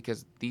rethought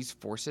because these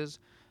forces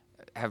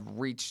have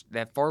reached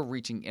that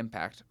far-reaching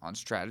impact on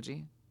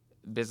strategy,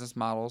 business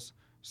models,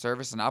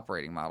 service and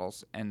operating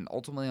models, and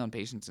ultimately on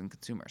patients and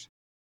consumers.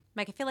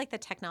 Mike, I feel like the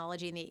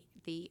technology and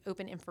the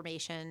open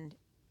information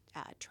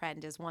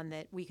trend is one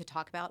that we could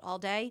talk about all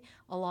day,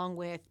 along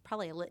with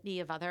probably a litany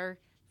of other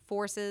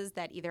forces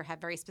that either have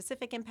very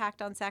specific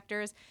impact on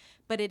sectors.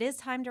 But it is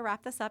time to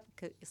wrap this up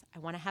because I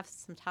want to have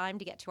some time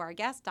to get to our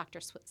guest, Dr.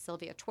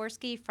 Sylvia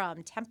Twersky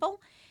from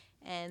Temple.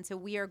 And so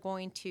we are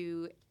going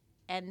to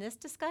end this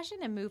discussion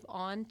and move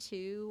on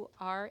to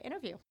our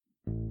interview.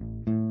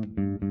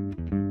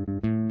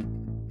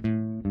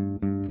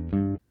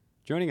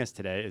 Joining us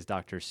today is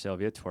Dr.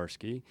 Sylvia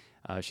Twersky.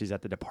 She's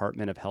at the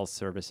Department of Health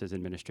Services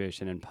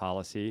Administration and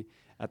Policy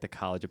at the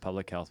College of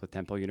Public Health with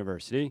Temple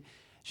University.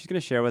 She's going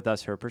to share with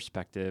us her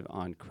perspective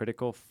on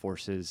critical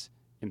forces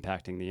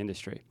impacting the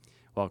industry.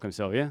 Welcome,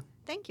 Sylvia.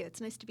 Thank you. It's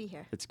nice to be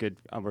here. It's good.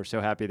 We're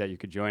so happy that you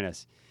could join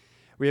us.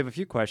 We have a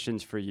few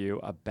questions for you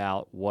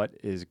about what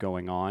is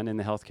going on in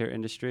the healthcare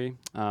industry.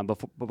 But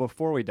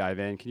before we dive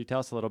in, can you tell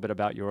us a little bit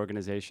about your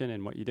organization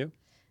and what you do?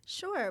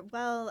 Sure.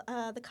 Well,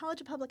 the College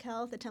of Public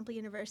Health at Temple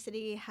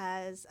University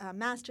has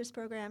master's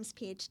programs,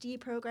 PhD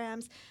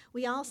programs.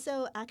 We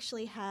also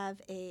actually have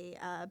a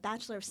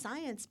Bachelor of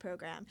Science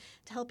program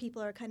to help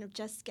people who are kind of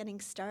just getting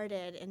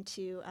started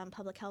into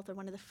public health. We're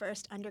one of the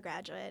first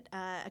undergraduate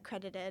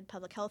accredited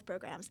public health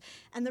programs.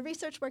 And the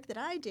research work that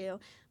I do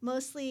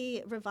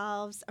mostly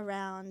revolves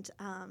around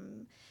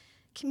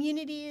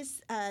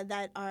communities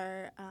that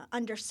are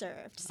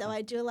underserved. So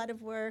I do a lot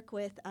of work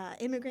with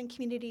immigrant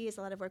communities,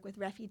 a lot of work with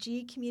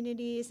refugee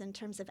communities in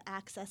terms of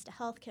access to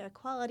healthcare,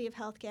 quality of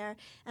healthcare,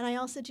 and I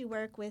also do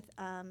work with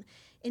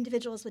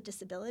individuals with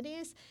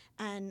disabilities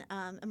and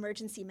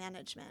emergency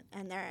management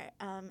and their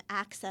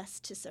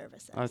access to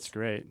services. Oh, that's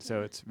great.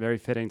 So it's very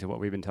fitting to what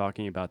we've been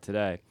talking about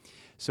today.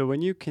 So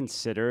when you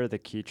consider the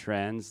key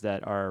trends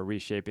that are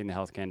reshaping the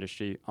healthcare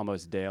industry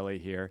almost daily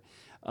here,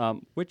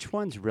 which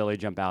ones really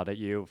jump out at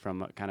you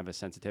from kind of a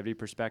sensitivity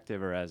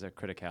perspective or as a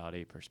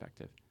criticality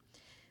perspective?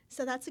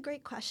 So that's a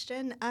great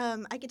question.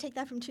 I could take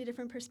that from two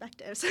different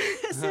perspectives.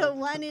 So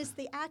one is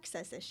the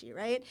access issue,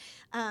 right?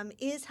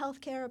 Is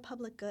healthcare a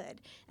public good?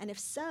 And if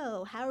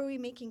so, how are we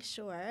making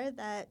sure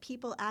that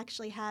people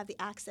actually have the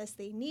access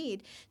they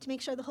need to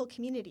make sure the whole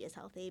community is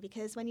healthy?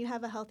 Because when you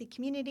have a healthy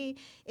community,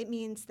 it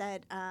means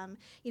that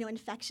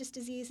infectious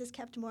disease is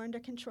kept more under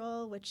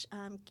control, which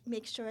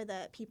makes sure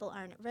that people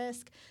aren't at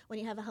risk. When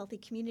you have a healthy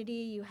community,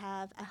 you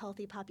have a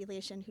healthy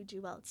population who do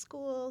well at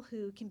school,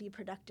 who can be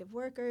productive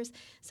workers.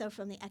 So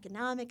from the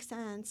economic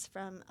sense,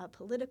 from a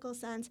political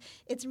sense,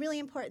 it's really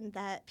important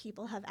that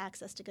people have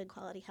access to good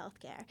quality health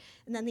care.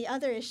 And then the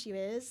other issue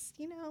is,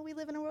 we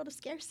live in a world of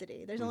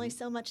scarcity. There's only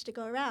so much to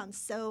go around.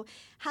 So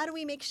how do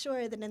we make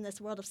sure that in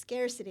this world of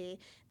scarcity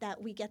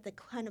that we get the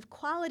kind of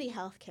quality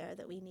health care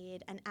that we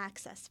need and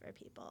access for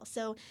people?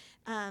 So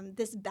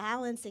this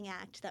balancing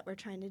act that we're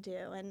trying to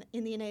do, and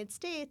in the United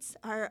States,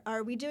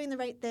 are we doing the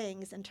right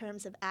things in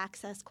terms of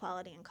access,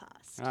 quality, and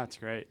cost? Oh, that's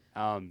great.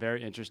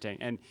 Very interesting.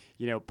 And,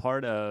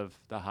 part of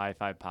the High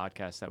Five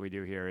podcast that we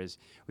do here is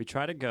we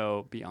try to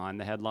go beyond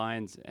the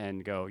headlines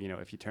and go,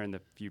 if you turn the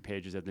few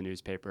pages of the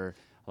newspaper,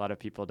 a lot of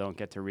people don't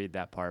get to read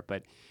that part.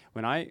 But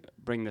when I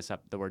bring this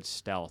up, the word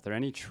stealth, are there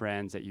any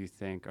trends that you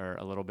think are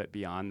a little bit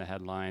beyond the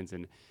headlines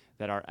and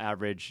that our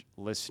average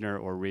listener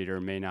or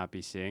reader may not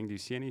be seeing? Do you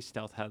see any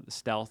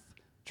stealth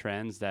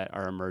trends that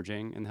are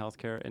emerging in the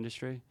healthcare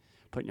industry?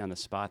 Putting you on the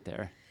spot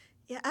there.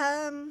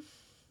 Yeah,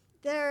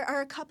 there are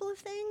a couple of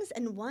things,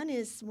 and one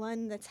is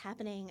one that's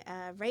happening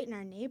right in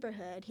our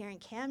neighborhood here in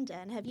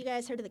Camden. Have you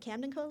guys heard of the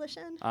Camden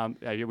Coalition?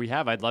 We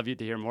have. I'd love you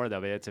to hear more,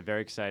 though. But it's a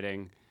very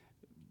exciting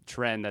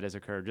trend that has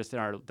occurred just in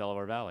our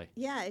Delaware Valley.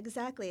 Yeah,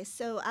 exactly.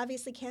 So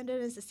obviously Camden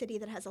is a city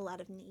that has a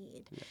lot of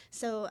need. Yeah.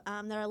 So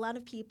there are a lot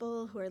of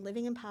people who are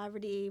living in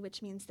poverty,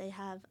 which means they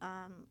have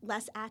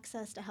less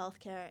access to health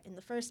care in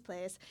the first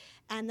place.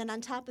 And then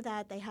on top of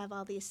that, they have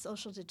all these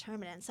social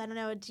determinants. I don't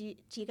know, do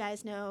you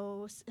guys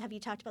know, have you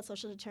talked about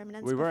social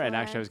determinants We before? were, and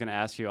actually I was going to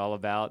ask you all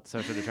about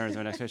social determinants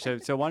in my next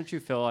question. So why don't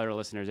you fill our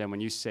listeners in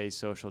when you say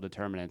social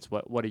determinants,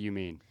 what do you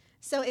mean?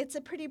 So it's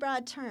a pretty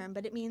broad term,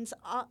 but it means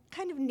all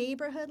kind of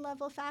neighborhood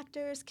level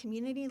factors,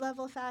 community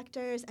level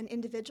factors, and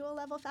individual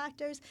level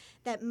factors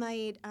that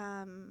might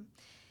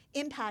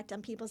impact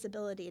on people's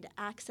ability to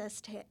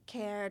access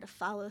care, to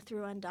follow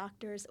through on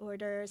doctor's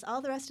orders,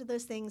 all the rest of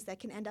those things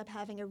that can end up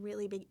having a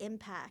really big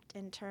impact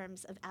in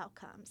terms of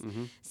outcomes.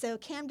 Mm-hmm. So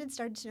Camden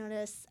started to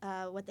notice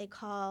what they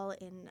call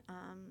in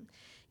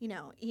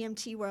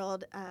EMT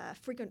world,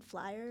 frequent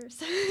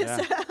flyers. Yeah.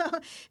 So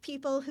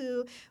people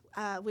who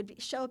would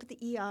show up at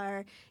the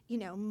ER,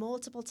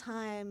 multiple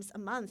times a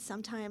month,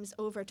 sometimes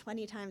over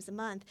 20 times a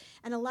month.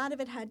 And a lot of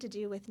it had to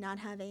do with not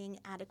having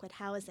adequate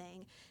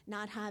housing,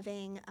 not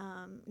having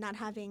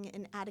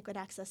an adequate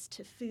access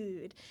to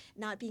food,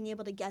 not being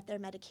able to get their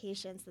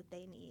medications that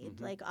they need.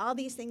 Mm-hmm. Like all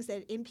these things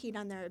that impede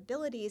on their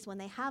abilities when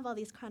they have all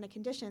these chronic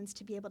conditions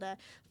to be able to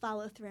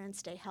follow through and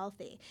stay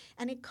healthy.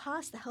 And it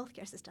costs the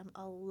healthcare system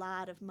a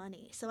lot of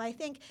money. So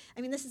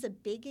this is a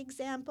big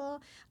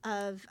example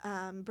of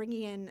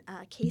bringing in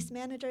case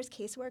managers,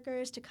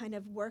 caseworkers to kind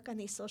of work on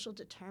these social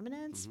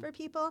determinants mm-hmm. for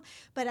people.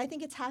 But I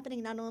think it's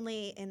happening not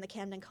only in the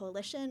Camden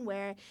Coalition,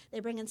 where they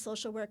bring in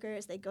social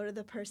workers, they go to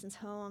the person's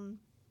home,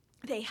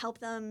 they help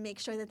them make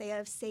sure that they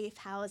have safe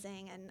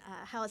housing and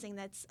housing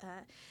that's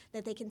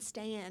that they can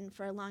stay in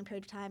for a long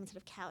period of time instead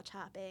of couch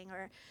hopping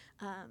or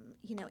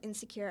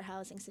insecure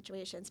housing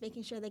situations,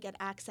 making sure they get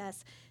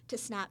access to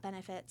SNAP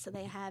benefits so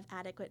they have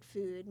adequate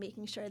food,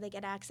 making sure they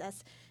get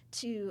access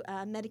to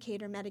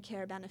Medicaid or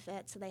Medicare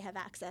benefits so they have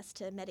access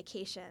to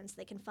medications,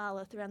 they can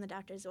follow through on the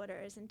doctor's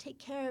orders and take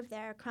care of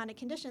their chronic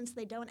conditions so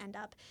they don't end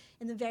up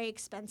in the very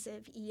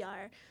expensive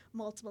ER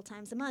multiple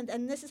times a month.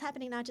 And this is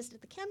happening not just at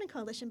the Camden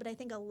Coalition, but I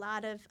think a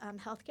lot of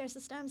healthcare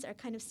systems are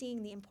kind of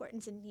seeing the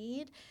importance and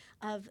need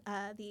of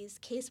these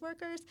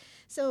caseworkers.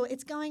 So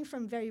it's going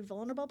from very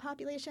vulnerable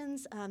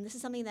populations. This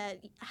is something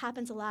that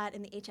happens a lot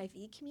in the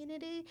HIV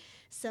community.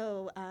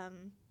 So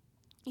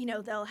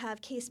they'll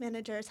have case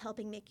managers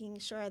making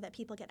sure that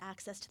people get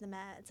access to the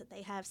meds, that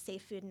they have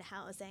safe food and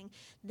housing,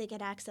 they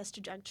get access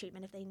to drug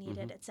treatment if they need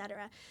mm-hmm. it, et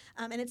cetera.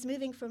 And it's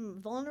moving from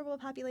vulnerable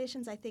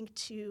populations, I think,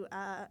 to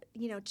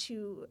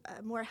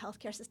more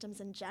healthcare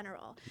systems in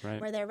general, right.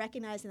 where they're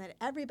recognizing that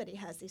everybody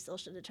has these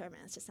social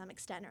determinants to some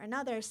extent or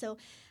another. So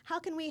how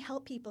can we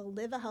help people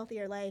live a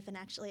healthier life and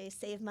actually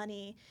save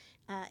money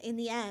in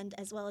the end,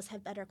 as well as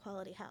have better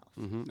quality health?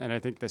 Mm-hmm. And I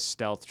think the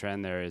stealth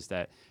trend there is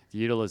that the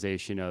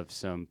utilization of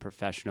some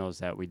professionals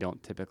that we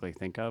don't typically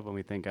think of when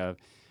we think of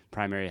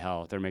primary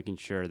health. They're making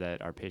sure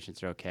that our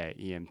patients are okay.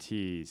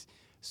 EMTs,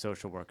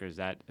 social workers,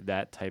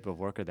 that type of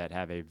worker that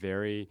have a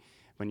very,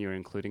 when you're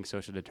including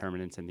social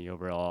determinants in the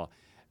overall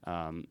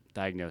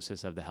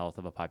diagnosis of the health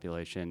of a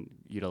population,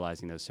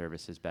 utilizing those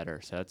services better.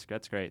 So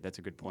that's great. That's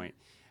a good point.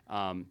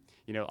 I'm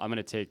going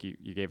to take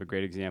you gave a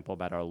great example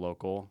about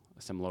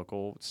some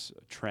local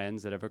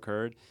trends that have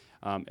occurred.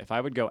 If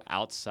I would go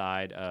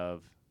outside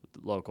of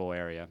the local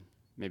area,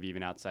 maybe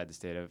even outside the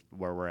state of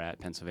where we're at,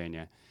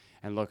 Pennsylvania,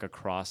 and look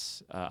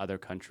across other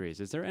countries,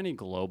 is there any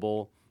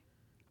global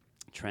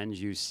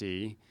trends you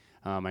see.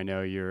 I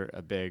know you're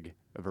a big,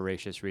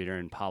 voracious reader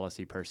and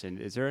policy person.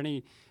 Is there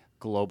any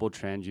global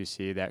trends you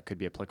see that could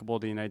be applicable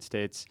to the United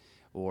States,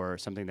 or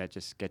something that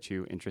just gets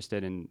you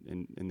interested in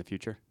the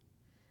future?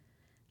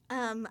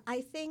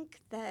 I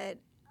think that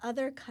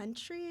other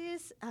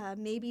countries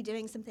may be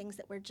doing some things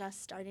that we're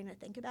just starting to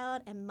think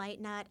about and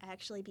might not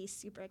actually be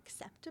super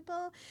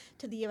acceptable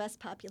to the U.S.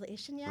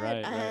 population yet.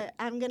 Right.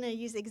 I'm going to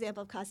use the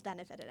example of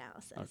cost-benefit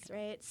analysis,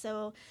 right?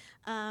 So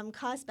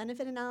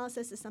cost-benefit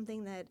analysis is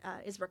something that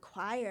is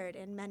required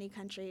in many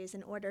countries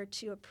in order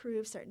to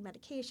approve certain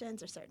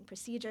medications or certain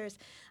procedures.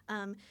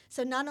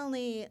 So not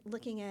only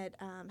looking at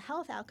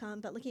health outcome,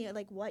 but looking at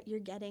like what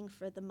you're getting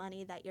for the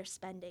money that you're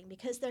spending,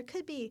 because there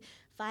could be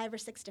 5 or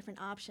 6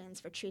 different options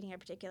for treating a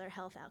particular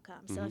health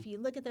outcome. So if you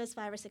look at those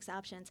 5 or 6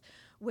 options,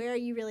 where are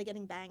you really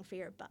getting bang for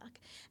your buck?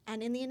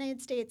 And in the United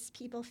States,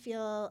 people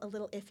feel a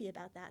little iffy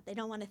about that. They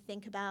don't want to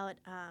think about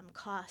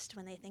cost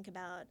when they think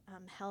about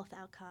health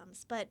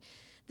outcomes. But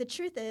the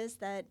truth is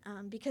that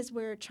because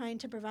we're trying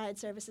to provide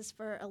services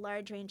for a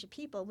large range of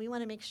people, we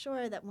want to make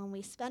sure that when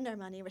we spend our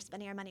money, we're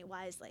spending our money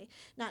wisely,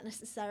 not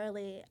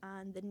necessarily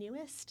on the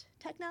newest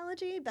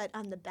technology, but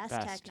on the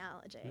best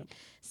technology. Yep.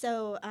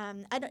 So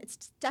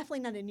it's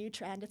definitely not a new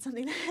trend. It's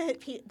something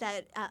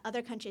that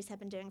other countries have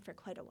been doing for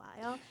quite a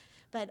while.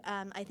 But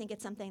I think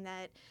it's something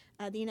that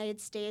the United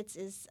States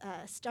is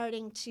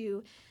starting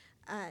to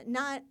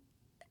not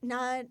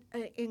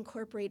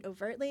incorporate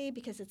overtly,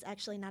 because it's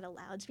actually not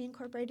allowed to be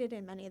incorporated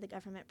in many of the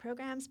government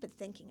programs, but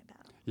thinking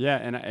about. Yeah,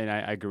 and I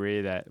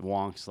agree that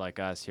wonks like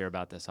us hear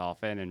about this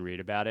often and read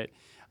about it,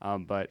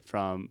 but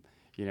from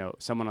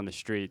someone on the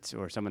streets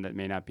or someone that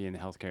may not be in the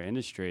healthcare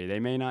industry, they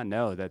may not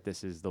know that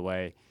this is the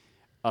way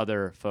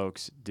other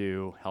folks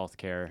do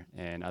healthcare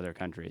in other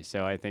countries.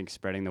 So I think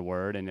spreading the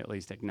word and at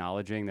least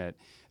acknowledging that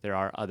there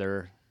are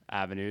other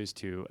avenues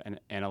to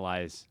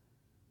analyze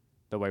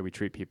the way we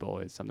treat people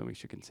is something we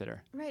should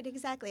consider. Right,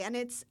 exactly. And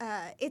it's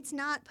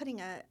not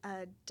putting a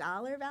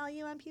dollar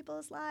value on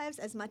people's lives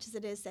as much as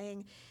it is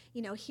saying,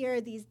 here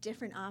are these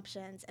different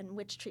options and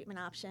which treatment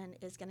option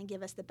is going to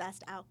give us the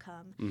best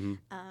outcome.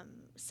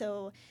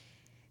 So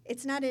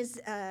it's not as,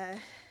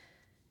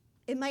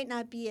 it might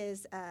not be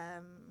as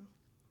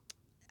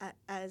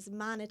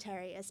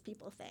monetary as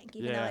people think,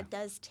 even though it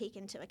does take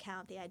into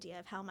account the idea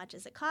of how much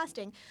is it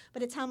costing,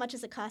 but it's how much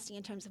is it costing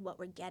in terms of what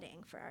we're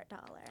getting for our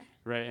dollar.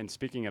 Right, and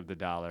speaking of the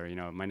dollar,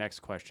 my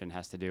next question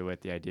has to do with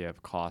the idea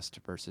of cost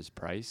versus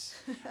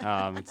price.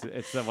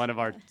 It's one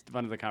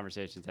of the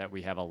conversations that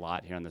we have a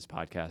lot here on this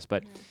podcast.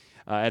 But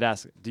I'd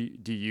ask,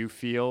 do you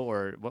feel,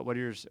 or what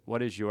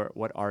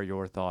are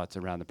your thoughts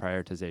around the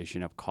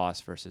prioritization of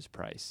cost versus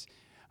price?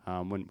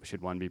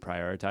 Should one be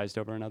prioritized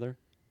over another?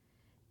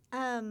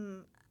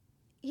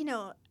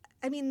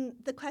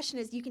 The question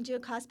is, you can do a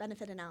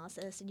cost-benefit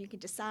analysis and you can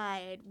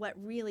decide what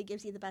really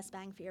gives you the best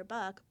bang for your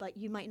buck, but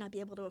you might not be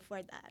able to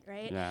afford that,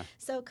 right? Yeah.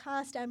 So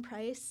cost and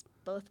price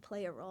both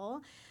play a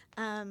role.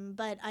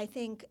 But I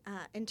think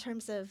in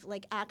terms of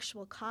like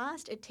actual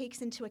cost, it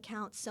takes into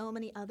account so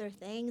many other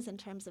things in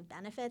terms of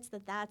benefits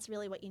that's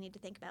really what you need to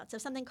think about. So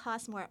if something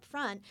costs more up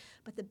front,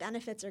 but the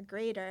benefits are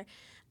greater,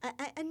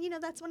 and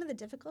that's one of the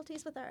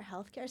difficulties with our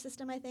healthcare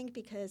system, I think,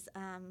 because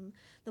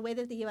the way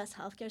that the U.S.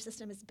 healthcare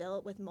system is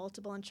built with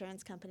multiple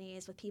insurance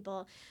companies, with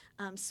people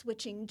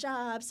switching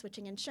jobs,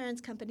 switching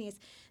insurance companies,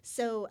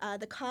 so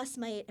the cost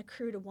might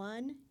accrue to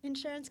one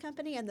insurance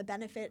company and the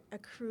benefit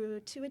accrue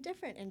to a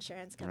different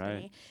insurance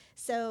company. Right.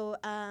 So,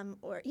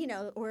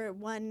 or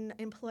one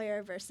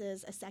employer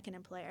versus a second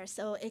employer.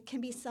 So it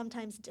can be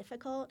sometimes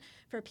difficult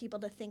for people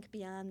to think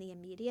beyond the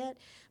immediate.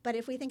 But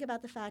if we think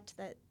about the fact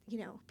that,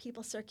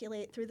 people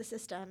circulate through the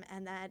system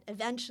and that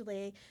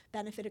eventually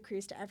benefit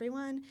accrues to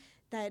everyone,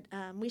 that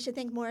we should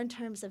think more in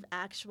terms of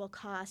actual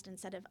cost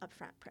instead of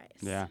upfront price.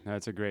 Yeah,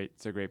 that's a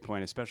great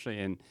point,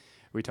 especially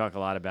we talk a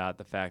lot about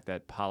the fact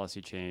that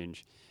policy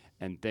change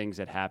and things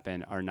that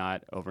happen are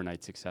not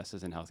overnight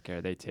successes in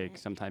healthcare. They take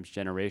sometimes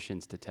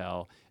generations to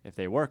tell if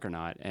they work or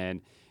not.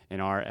 And in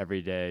our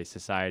everyday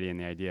society and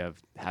the idea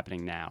of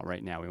happening now,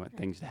 right now, we want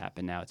things to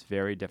happen now, it's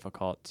very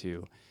difficult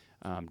to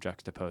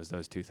juxtapose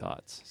those two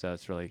thoughts. So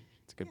it's a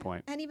good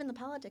point. And even the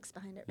politics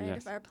behind it, right?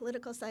 Yes. If our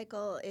political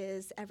cycle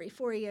is every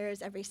 4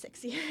 years, every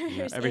 6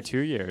 years. Every 2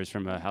 years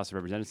from a House of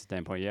Representatives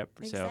standpoint, yep.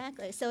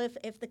 Exactly. So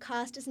if the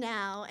cost is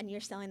now and you're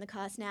selling the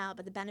cost now,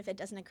 but the benefit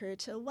doesn't accrue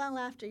till well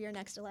after your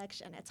next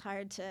election, it's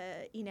hard to,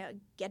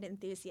 get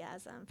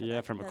enthusiasm for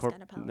those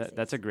kind of policies.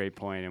 That's a great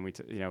point.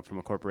 And from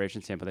a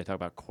corporation standpoint, they talk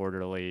about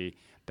quarterly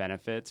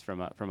benefits.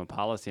 From a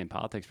policy and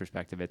politics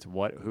perspective, it's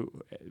what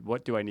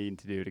do I need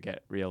to do to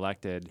get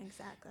reelected?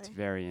 Exactly. It's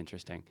very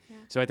interesting. Yeah.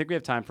 So I think we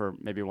have time for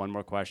maybe one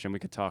more question. We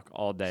could talk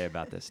all day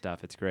about this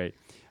stuff. It's great.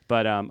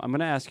 But I'm going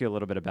to ask you a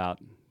little bit about,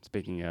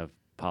 speaking of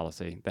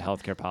policy, the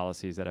healthcare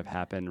policies that have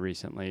happened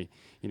recently,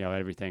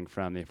 everything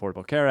from the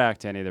Affordable Care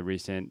Act to any of the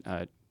recent,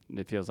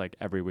 it feels like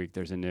every week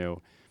there's a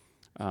new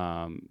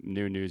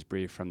news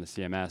brief from the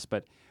CMS.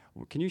 But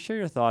can you share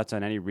your thoughts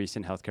on any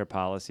recent healthcare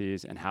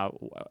policies and how,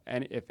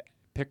 and if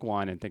pick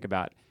one and think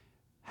about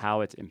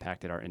how it's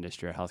impacted our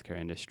industry, our healthcare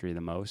industry,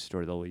 the most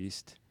or the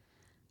least?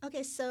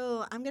 Okay,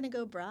 so I'm going to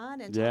go broad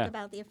and Yeah. talk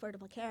about the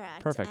Affordable Care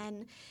Act. Perfect.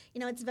 And,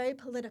 it's very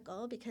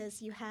political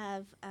because you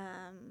have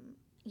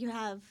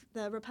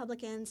the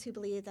Republicans who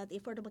believe that the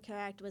Affordable Care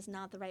Act was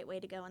not the right way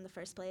to go in the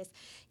first place.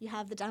 You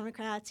have the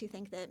Democrats who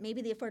think that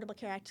maybe the Affordable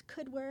Care Act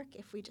could work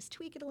if we just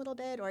tweak it a little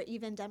bit, or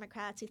even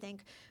Democrats who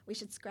think we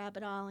should scrap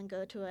it all and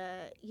go to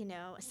a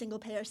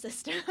single-payer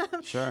system.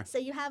 Sure. So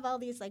you have all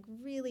these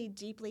really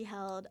deeply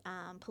held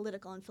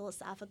political and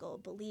philosophical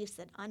beliefs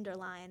that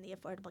underlie the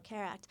Affordable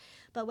Care Act.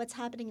 But what's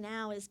happening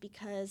now is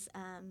because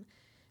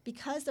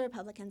the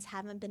Republicans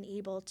haven't been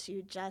able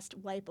to just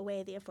wipe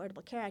away the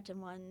Affordable Care Act in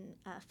one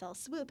fell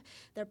swoop,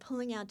 they're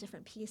pulling out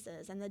different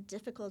pieces. And the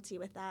difficulty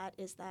with that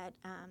is that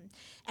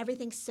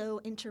everything's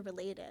so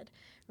interrelated,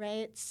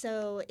 right?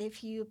 So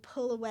if you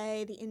pull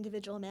away the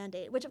individual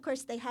mandate, which of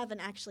course they haven't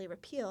actually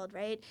repealed,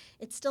 right?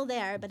 It's still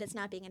there, but it's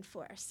not being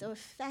enforced. So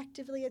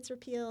effectively it's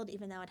repealed,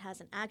 even though it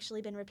hasn't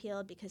actually been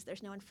repealed because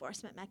there's no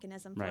enforcement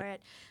mechanism for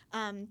it.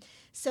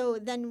 So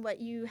then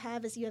what you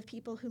have is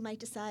people who might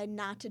decide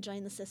not to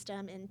join the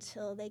system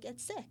until they get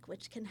sick,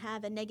 which can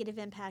have a negative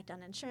impact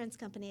on insurance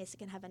companies. It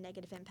can have a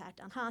negative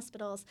impact on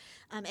hospitals.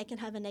 It can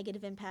have a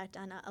negative impact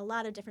on a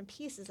lot of different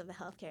pieces of the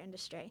healthcare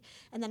industry.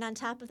 And then on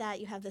top of that,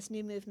 you have this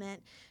new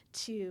movement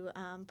to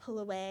pull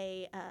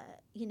away,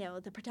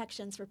 the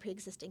protections for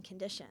pre-existing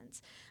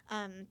conditions.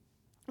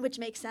 Which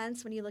makes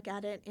sense when you look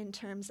at it in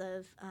terms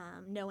of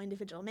no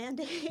individual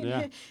mandate,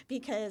 Yeah.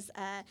 because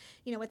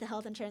what the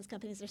health insurance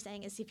companies are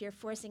saying is if you're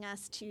forcing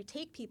us to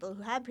take people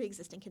who have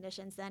pre-existing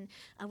conditions, then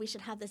we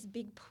should have this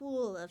big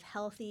pool of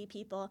healthy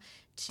people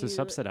To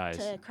subsidize.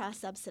 to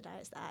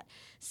cross-subsidize that.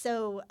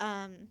 So.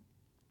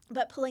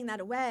 But pulling that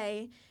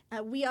away,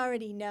 we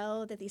already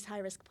know that these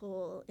high-risk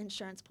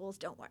insurance pools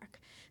don't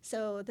work.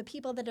 So the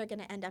people that are going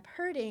to end up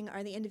hurting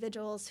are the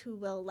individuals who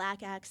will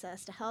lack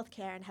access to health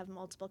care and have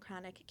multiple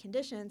chronic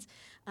conditions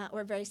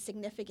or very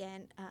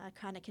significant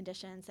chronic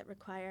conditions that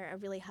require a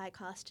really high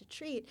cost to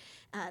treat.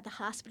 The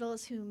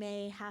hospitals who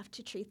may have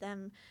to treat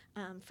them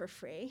for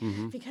free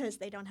because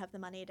they don't have the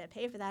money to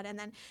pay for that. And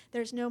then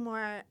there's no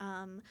more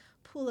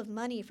pool of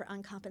money for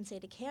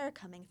uncompensated care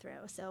coming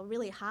through. So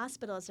really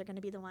hospitals are going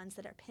to be the ones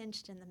that are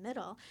pinched in the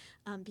middle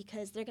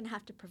because they're going to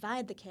have to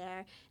provide the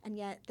care, and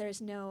yet there's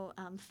no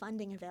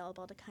funding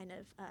available to kind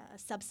of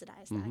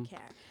subsidize that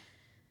care.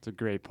 It's a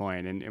great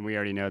point. And we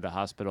already know the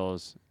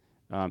hospitals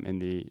in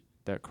the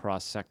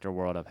cross-sector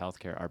world of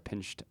healthcare are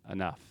pinched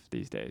enough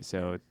these days.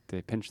 So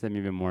to pinch them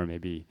even more may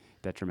be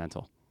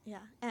detrimental. Yeah,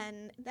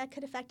 and that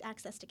could affect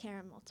access to care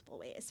in multiple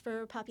ways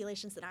for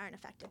populations that aren't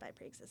affected by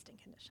pre-existing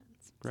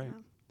conditions. Great.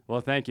 So. Well,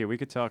 thank you. We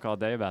could talk all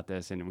day about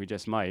this, and we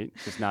just might,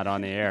 just not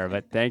on the air.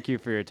 But thank you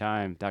for your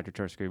time, Dr.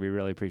 Tursky. We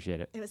really appreciate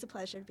it. It was a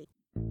pleasure to be.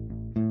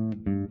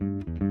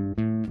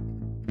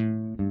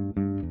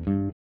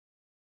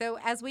 So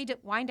as we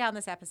wind down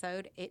this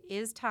episode, it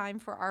is time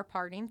for our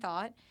parting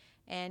thought.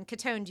 And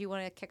Katone, do you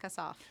want to kick us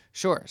off?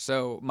 Sure.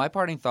 So my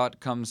parting thought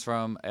comes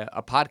from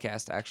a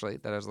podcast, actually,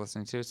 that I was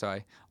listening to. So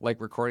I like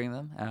recording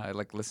them. I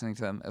like listening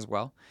to them as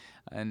well.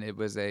 And it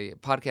was a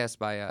podcast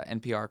by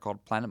NPR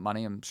called Planet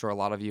Money. I'm sure a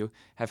lot of you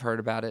have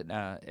heard about it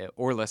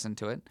or listened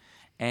to it.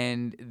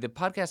 And the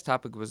podcast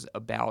topic was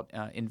about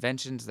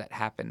inventions that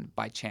happen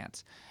by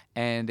chance.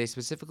 And they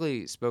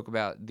specifically spoke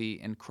about the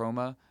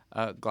Enchroma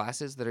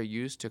glasses that are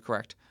used to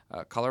correct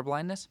color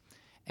blindness.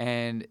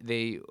 And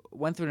they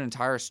went through an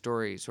entire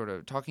story sort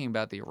of talking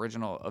about the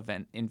original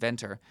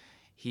inventor.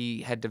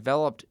 He had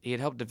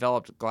helped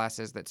develop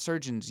glasses that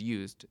surgeons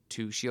used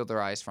to shield their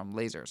eyes from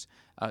lasers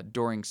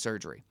during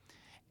surgery.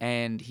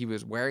 And he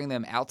was wearing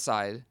them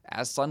outside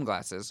as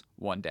sunglasses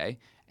one day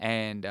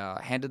and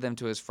handed them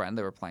to his friend.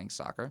 They were playing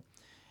soccer.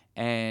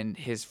 And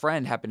his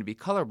friend happened to be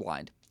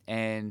colorblind.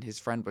 And his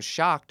friend was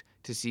shocked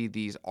to see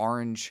these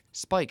orange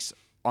spikes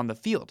on the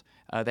field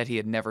that he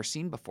had never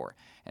seen before.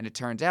 And it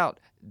turns out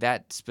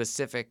that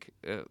specific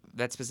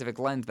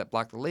lens that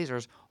blocked the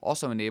lasers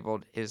also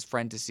enabled his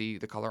friend to see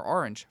the color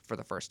orange for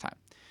the first time.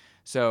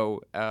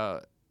 So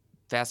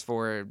fast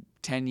forward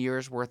 10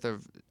 years worth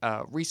of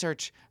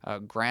research,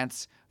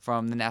 grants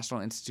from the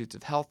National Institutes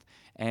of Health,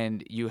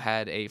 and you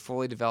had a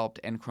fully developed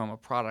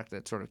Enchroma product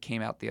that sort of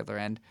came out the other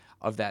end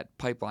of that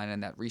pipeline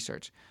and that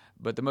research.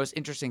 But the most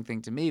interesting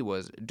thing to me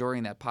was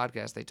during that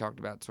podcast, they talked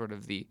about sort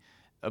of the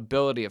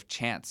ability of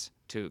chance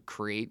to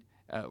create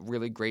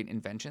really great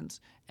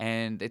inventions.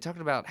 And they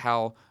talked about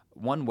how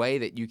one way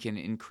that you can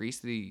increase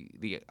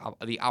the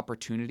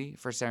opportunity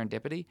for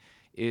serendipity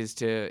is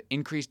to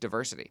increase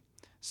diversity.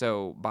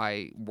 So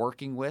by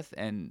working with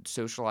and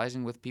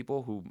socializing with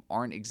people who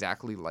aren't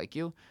exactly like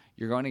you,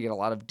 you're going to get a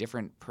lot of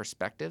different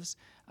perspectives.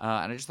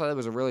 And I just thought that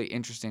was a really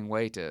interesting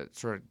way to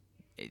sort of,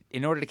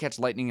 in order to catch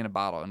lightning in a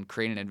bottle and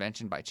create an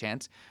invention by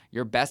chance,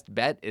 your best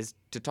bet is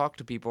to talk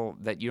to people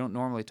that you don't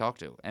normally talk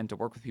to and to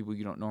work with people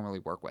you don't normally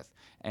work with.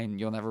 And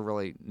you'll never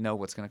really know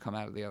what's going to come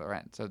out of the other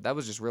end. So that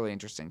was just really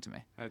interesting to me.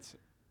 That's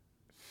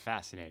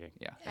fascinating.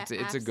 Yeah,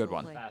 it's a good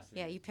one. Absolutely.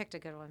 Yeah, you picked a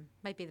good one.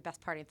 Might be the best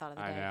parting thought of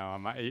the day.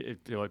 I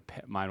know.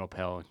 Mine will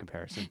pale in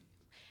comparison.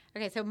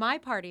 Okay, so my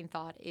parting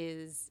thought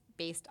is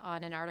based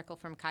on an article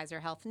from Kaiser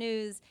Health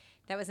News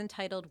that was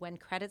entitled When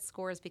Credit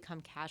Scores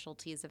Become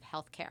Casualties of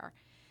Healthcare.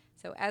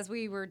 So as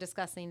we were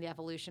discussing the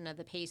evolution of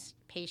the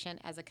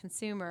patient as a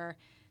consumer,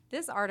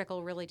 this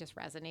article really just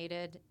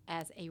resonated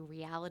as a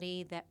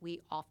reality that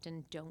we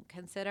often don't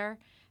consider.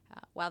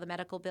 While the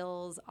medical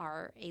bills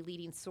are a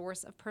leading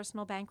source of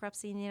personal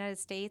bankruptcy in the United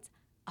States,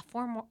 a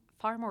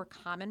far more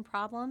common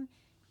problem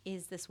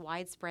is this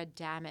widespread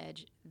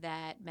damage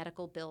that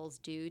medical bills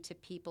do to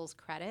people's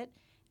credit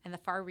and the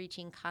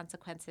far-reaching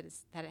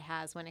consequences that it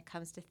has when it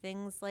comes to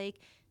things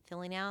like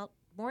filling out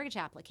mortgage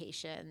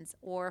applications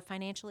or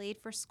financial aid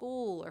for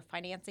school or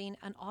financing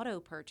an auto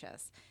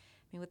purchase.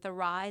 I mean, with the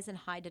rise in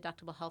high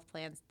deductible health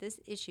plans, this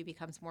issue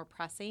becomes more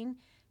pressing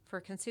for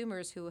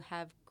consumers who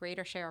have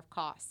greater share of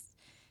costs.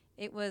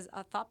 It was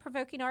a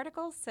thought-provoking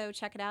article, so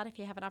check it out if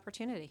you have an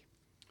opportunity.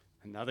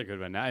 Another good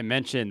one. I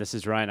mentioned, this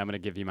is Ryan, I'm going to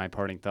give you my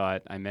parting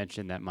thought. I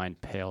mentioned that mine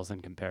pales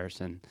in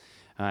comparison.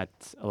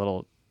 It's a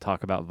little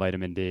talk about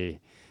vitamin D.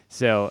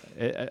 So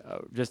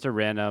just a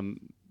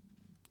random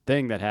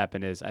thing that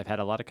happened is I've had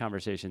a lot of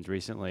conversations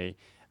recently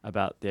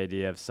about the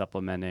idea of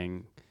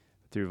supplementing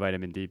through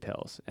vitamin D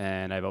pills.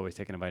 And I've always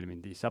taken a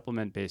vitamin D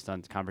supplement based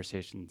on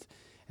conversations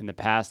in the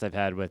past I've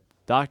had with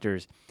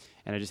doctors.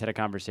 And I just had a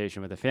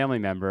conversation with a family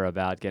member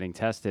about getting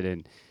tested,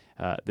 and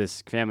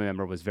this family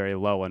member was very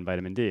low on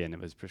vitamin D, and it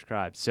was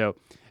prescribed. So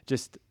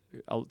just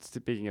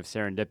speaking of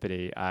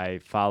serendipity, I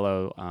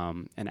follow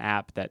an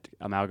app that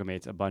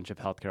amalgamates a bunch of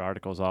healthcare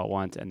articles all at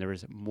once, and there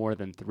was more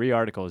than 3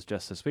 articles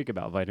just this week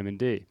about vitamin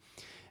D.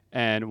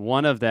 And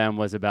one of them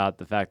was about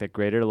the fact that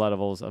greater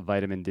levels of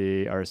vitamin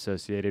D are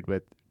associated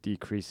with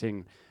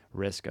decreasing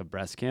risk of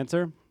breast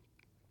cancer.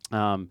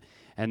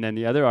 And then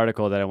the other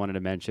article that I wanted to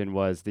mention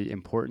was the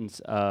importance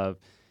of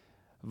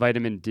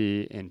vitamin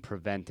D in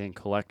preventing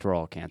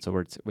colorectal cancer,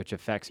 which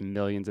affects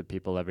millions of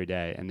people every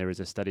day. And there was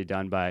a study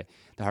done by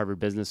the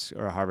Harvard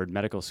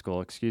Medical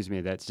School,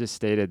 that just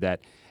stated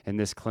that in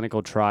this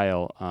clinical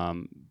trial,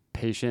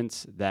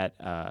 patients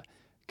that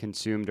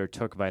consumed or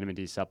took vitamin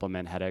D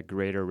supplement had a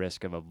greater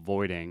risk of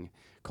avoiding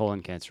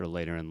colon cancer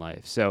later in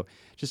life. So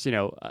just,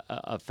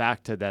 a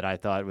fact that I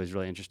thought was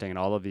really interesting, and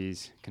all of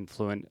these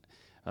confluent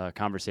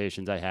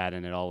conversations I had,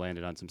 and it all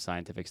landed on some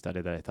scientific study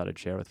that I thought I'd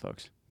share with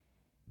folks.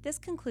 This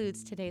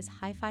concludes today's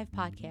High Five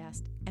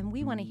podcast, and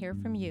we want to hear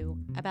from you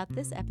about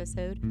this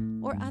episode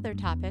or other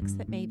topics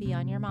that may be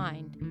on your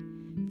mind.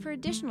 For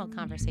additional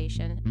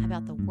conversation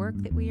about the work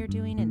that we are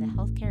doing in the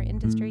healthcare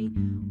industry,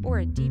 or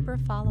a deeper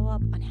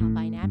follow-up on how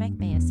Vynamic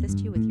may assist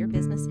you with your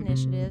business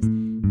initiatives,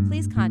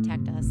 please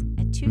contact us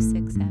at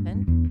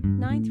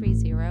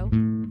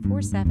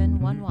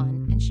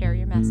 267-930-4711 and share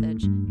your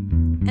message.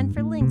 And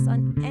for links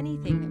on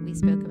anything that we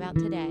spoke about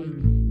today,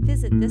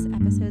 visit this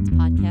episode's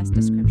podcast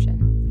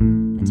description.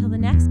 Until the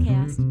next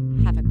cast,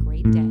 have a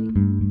great day.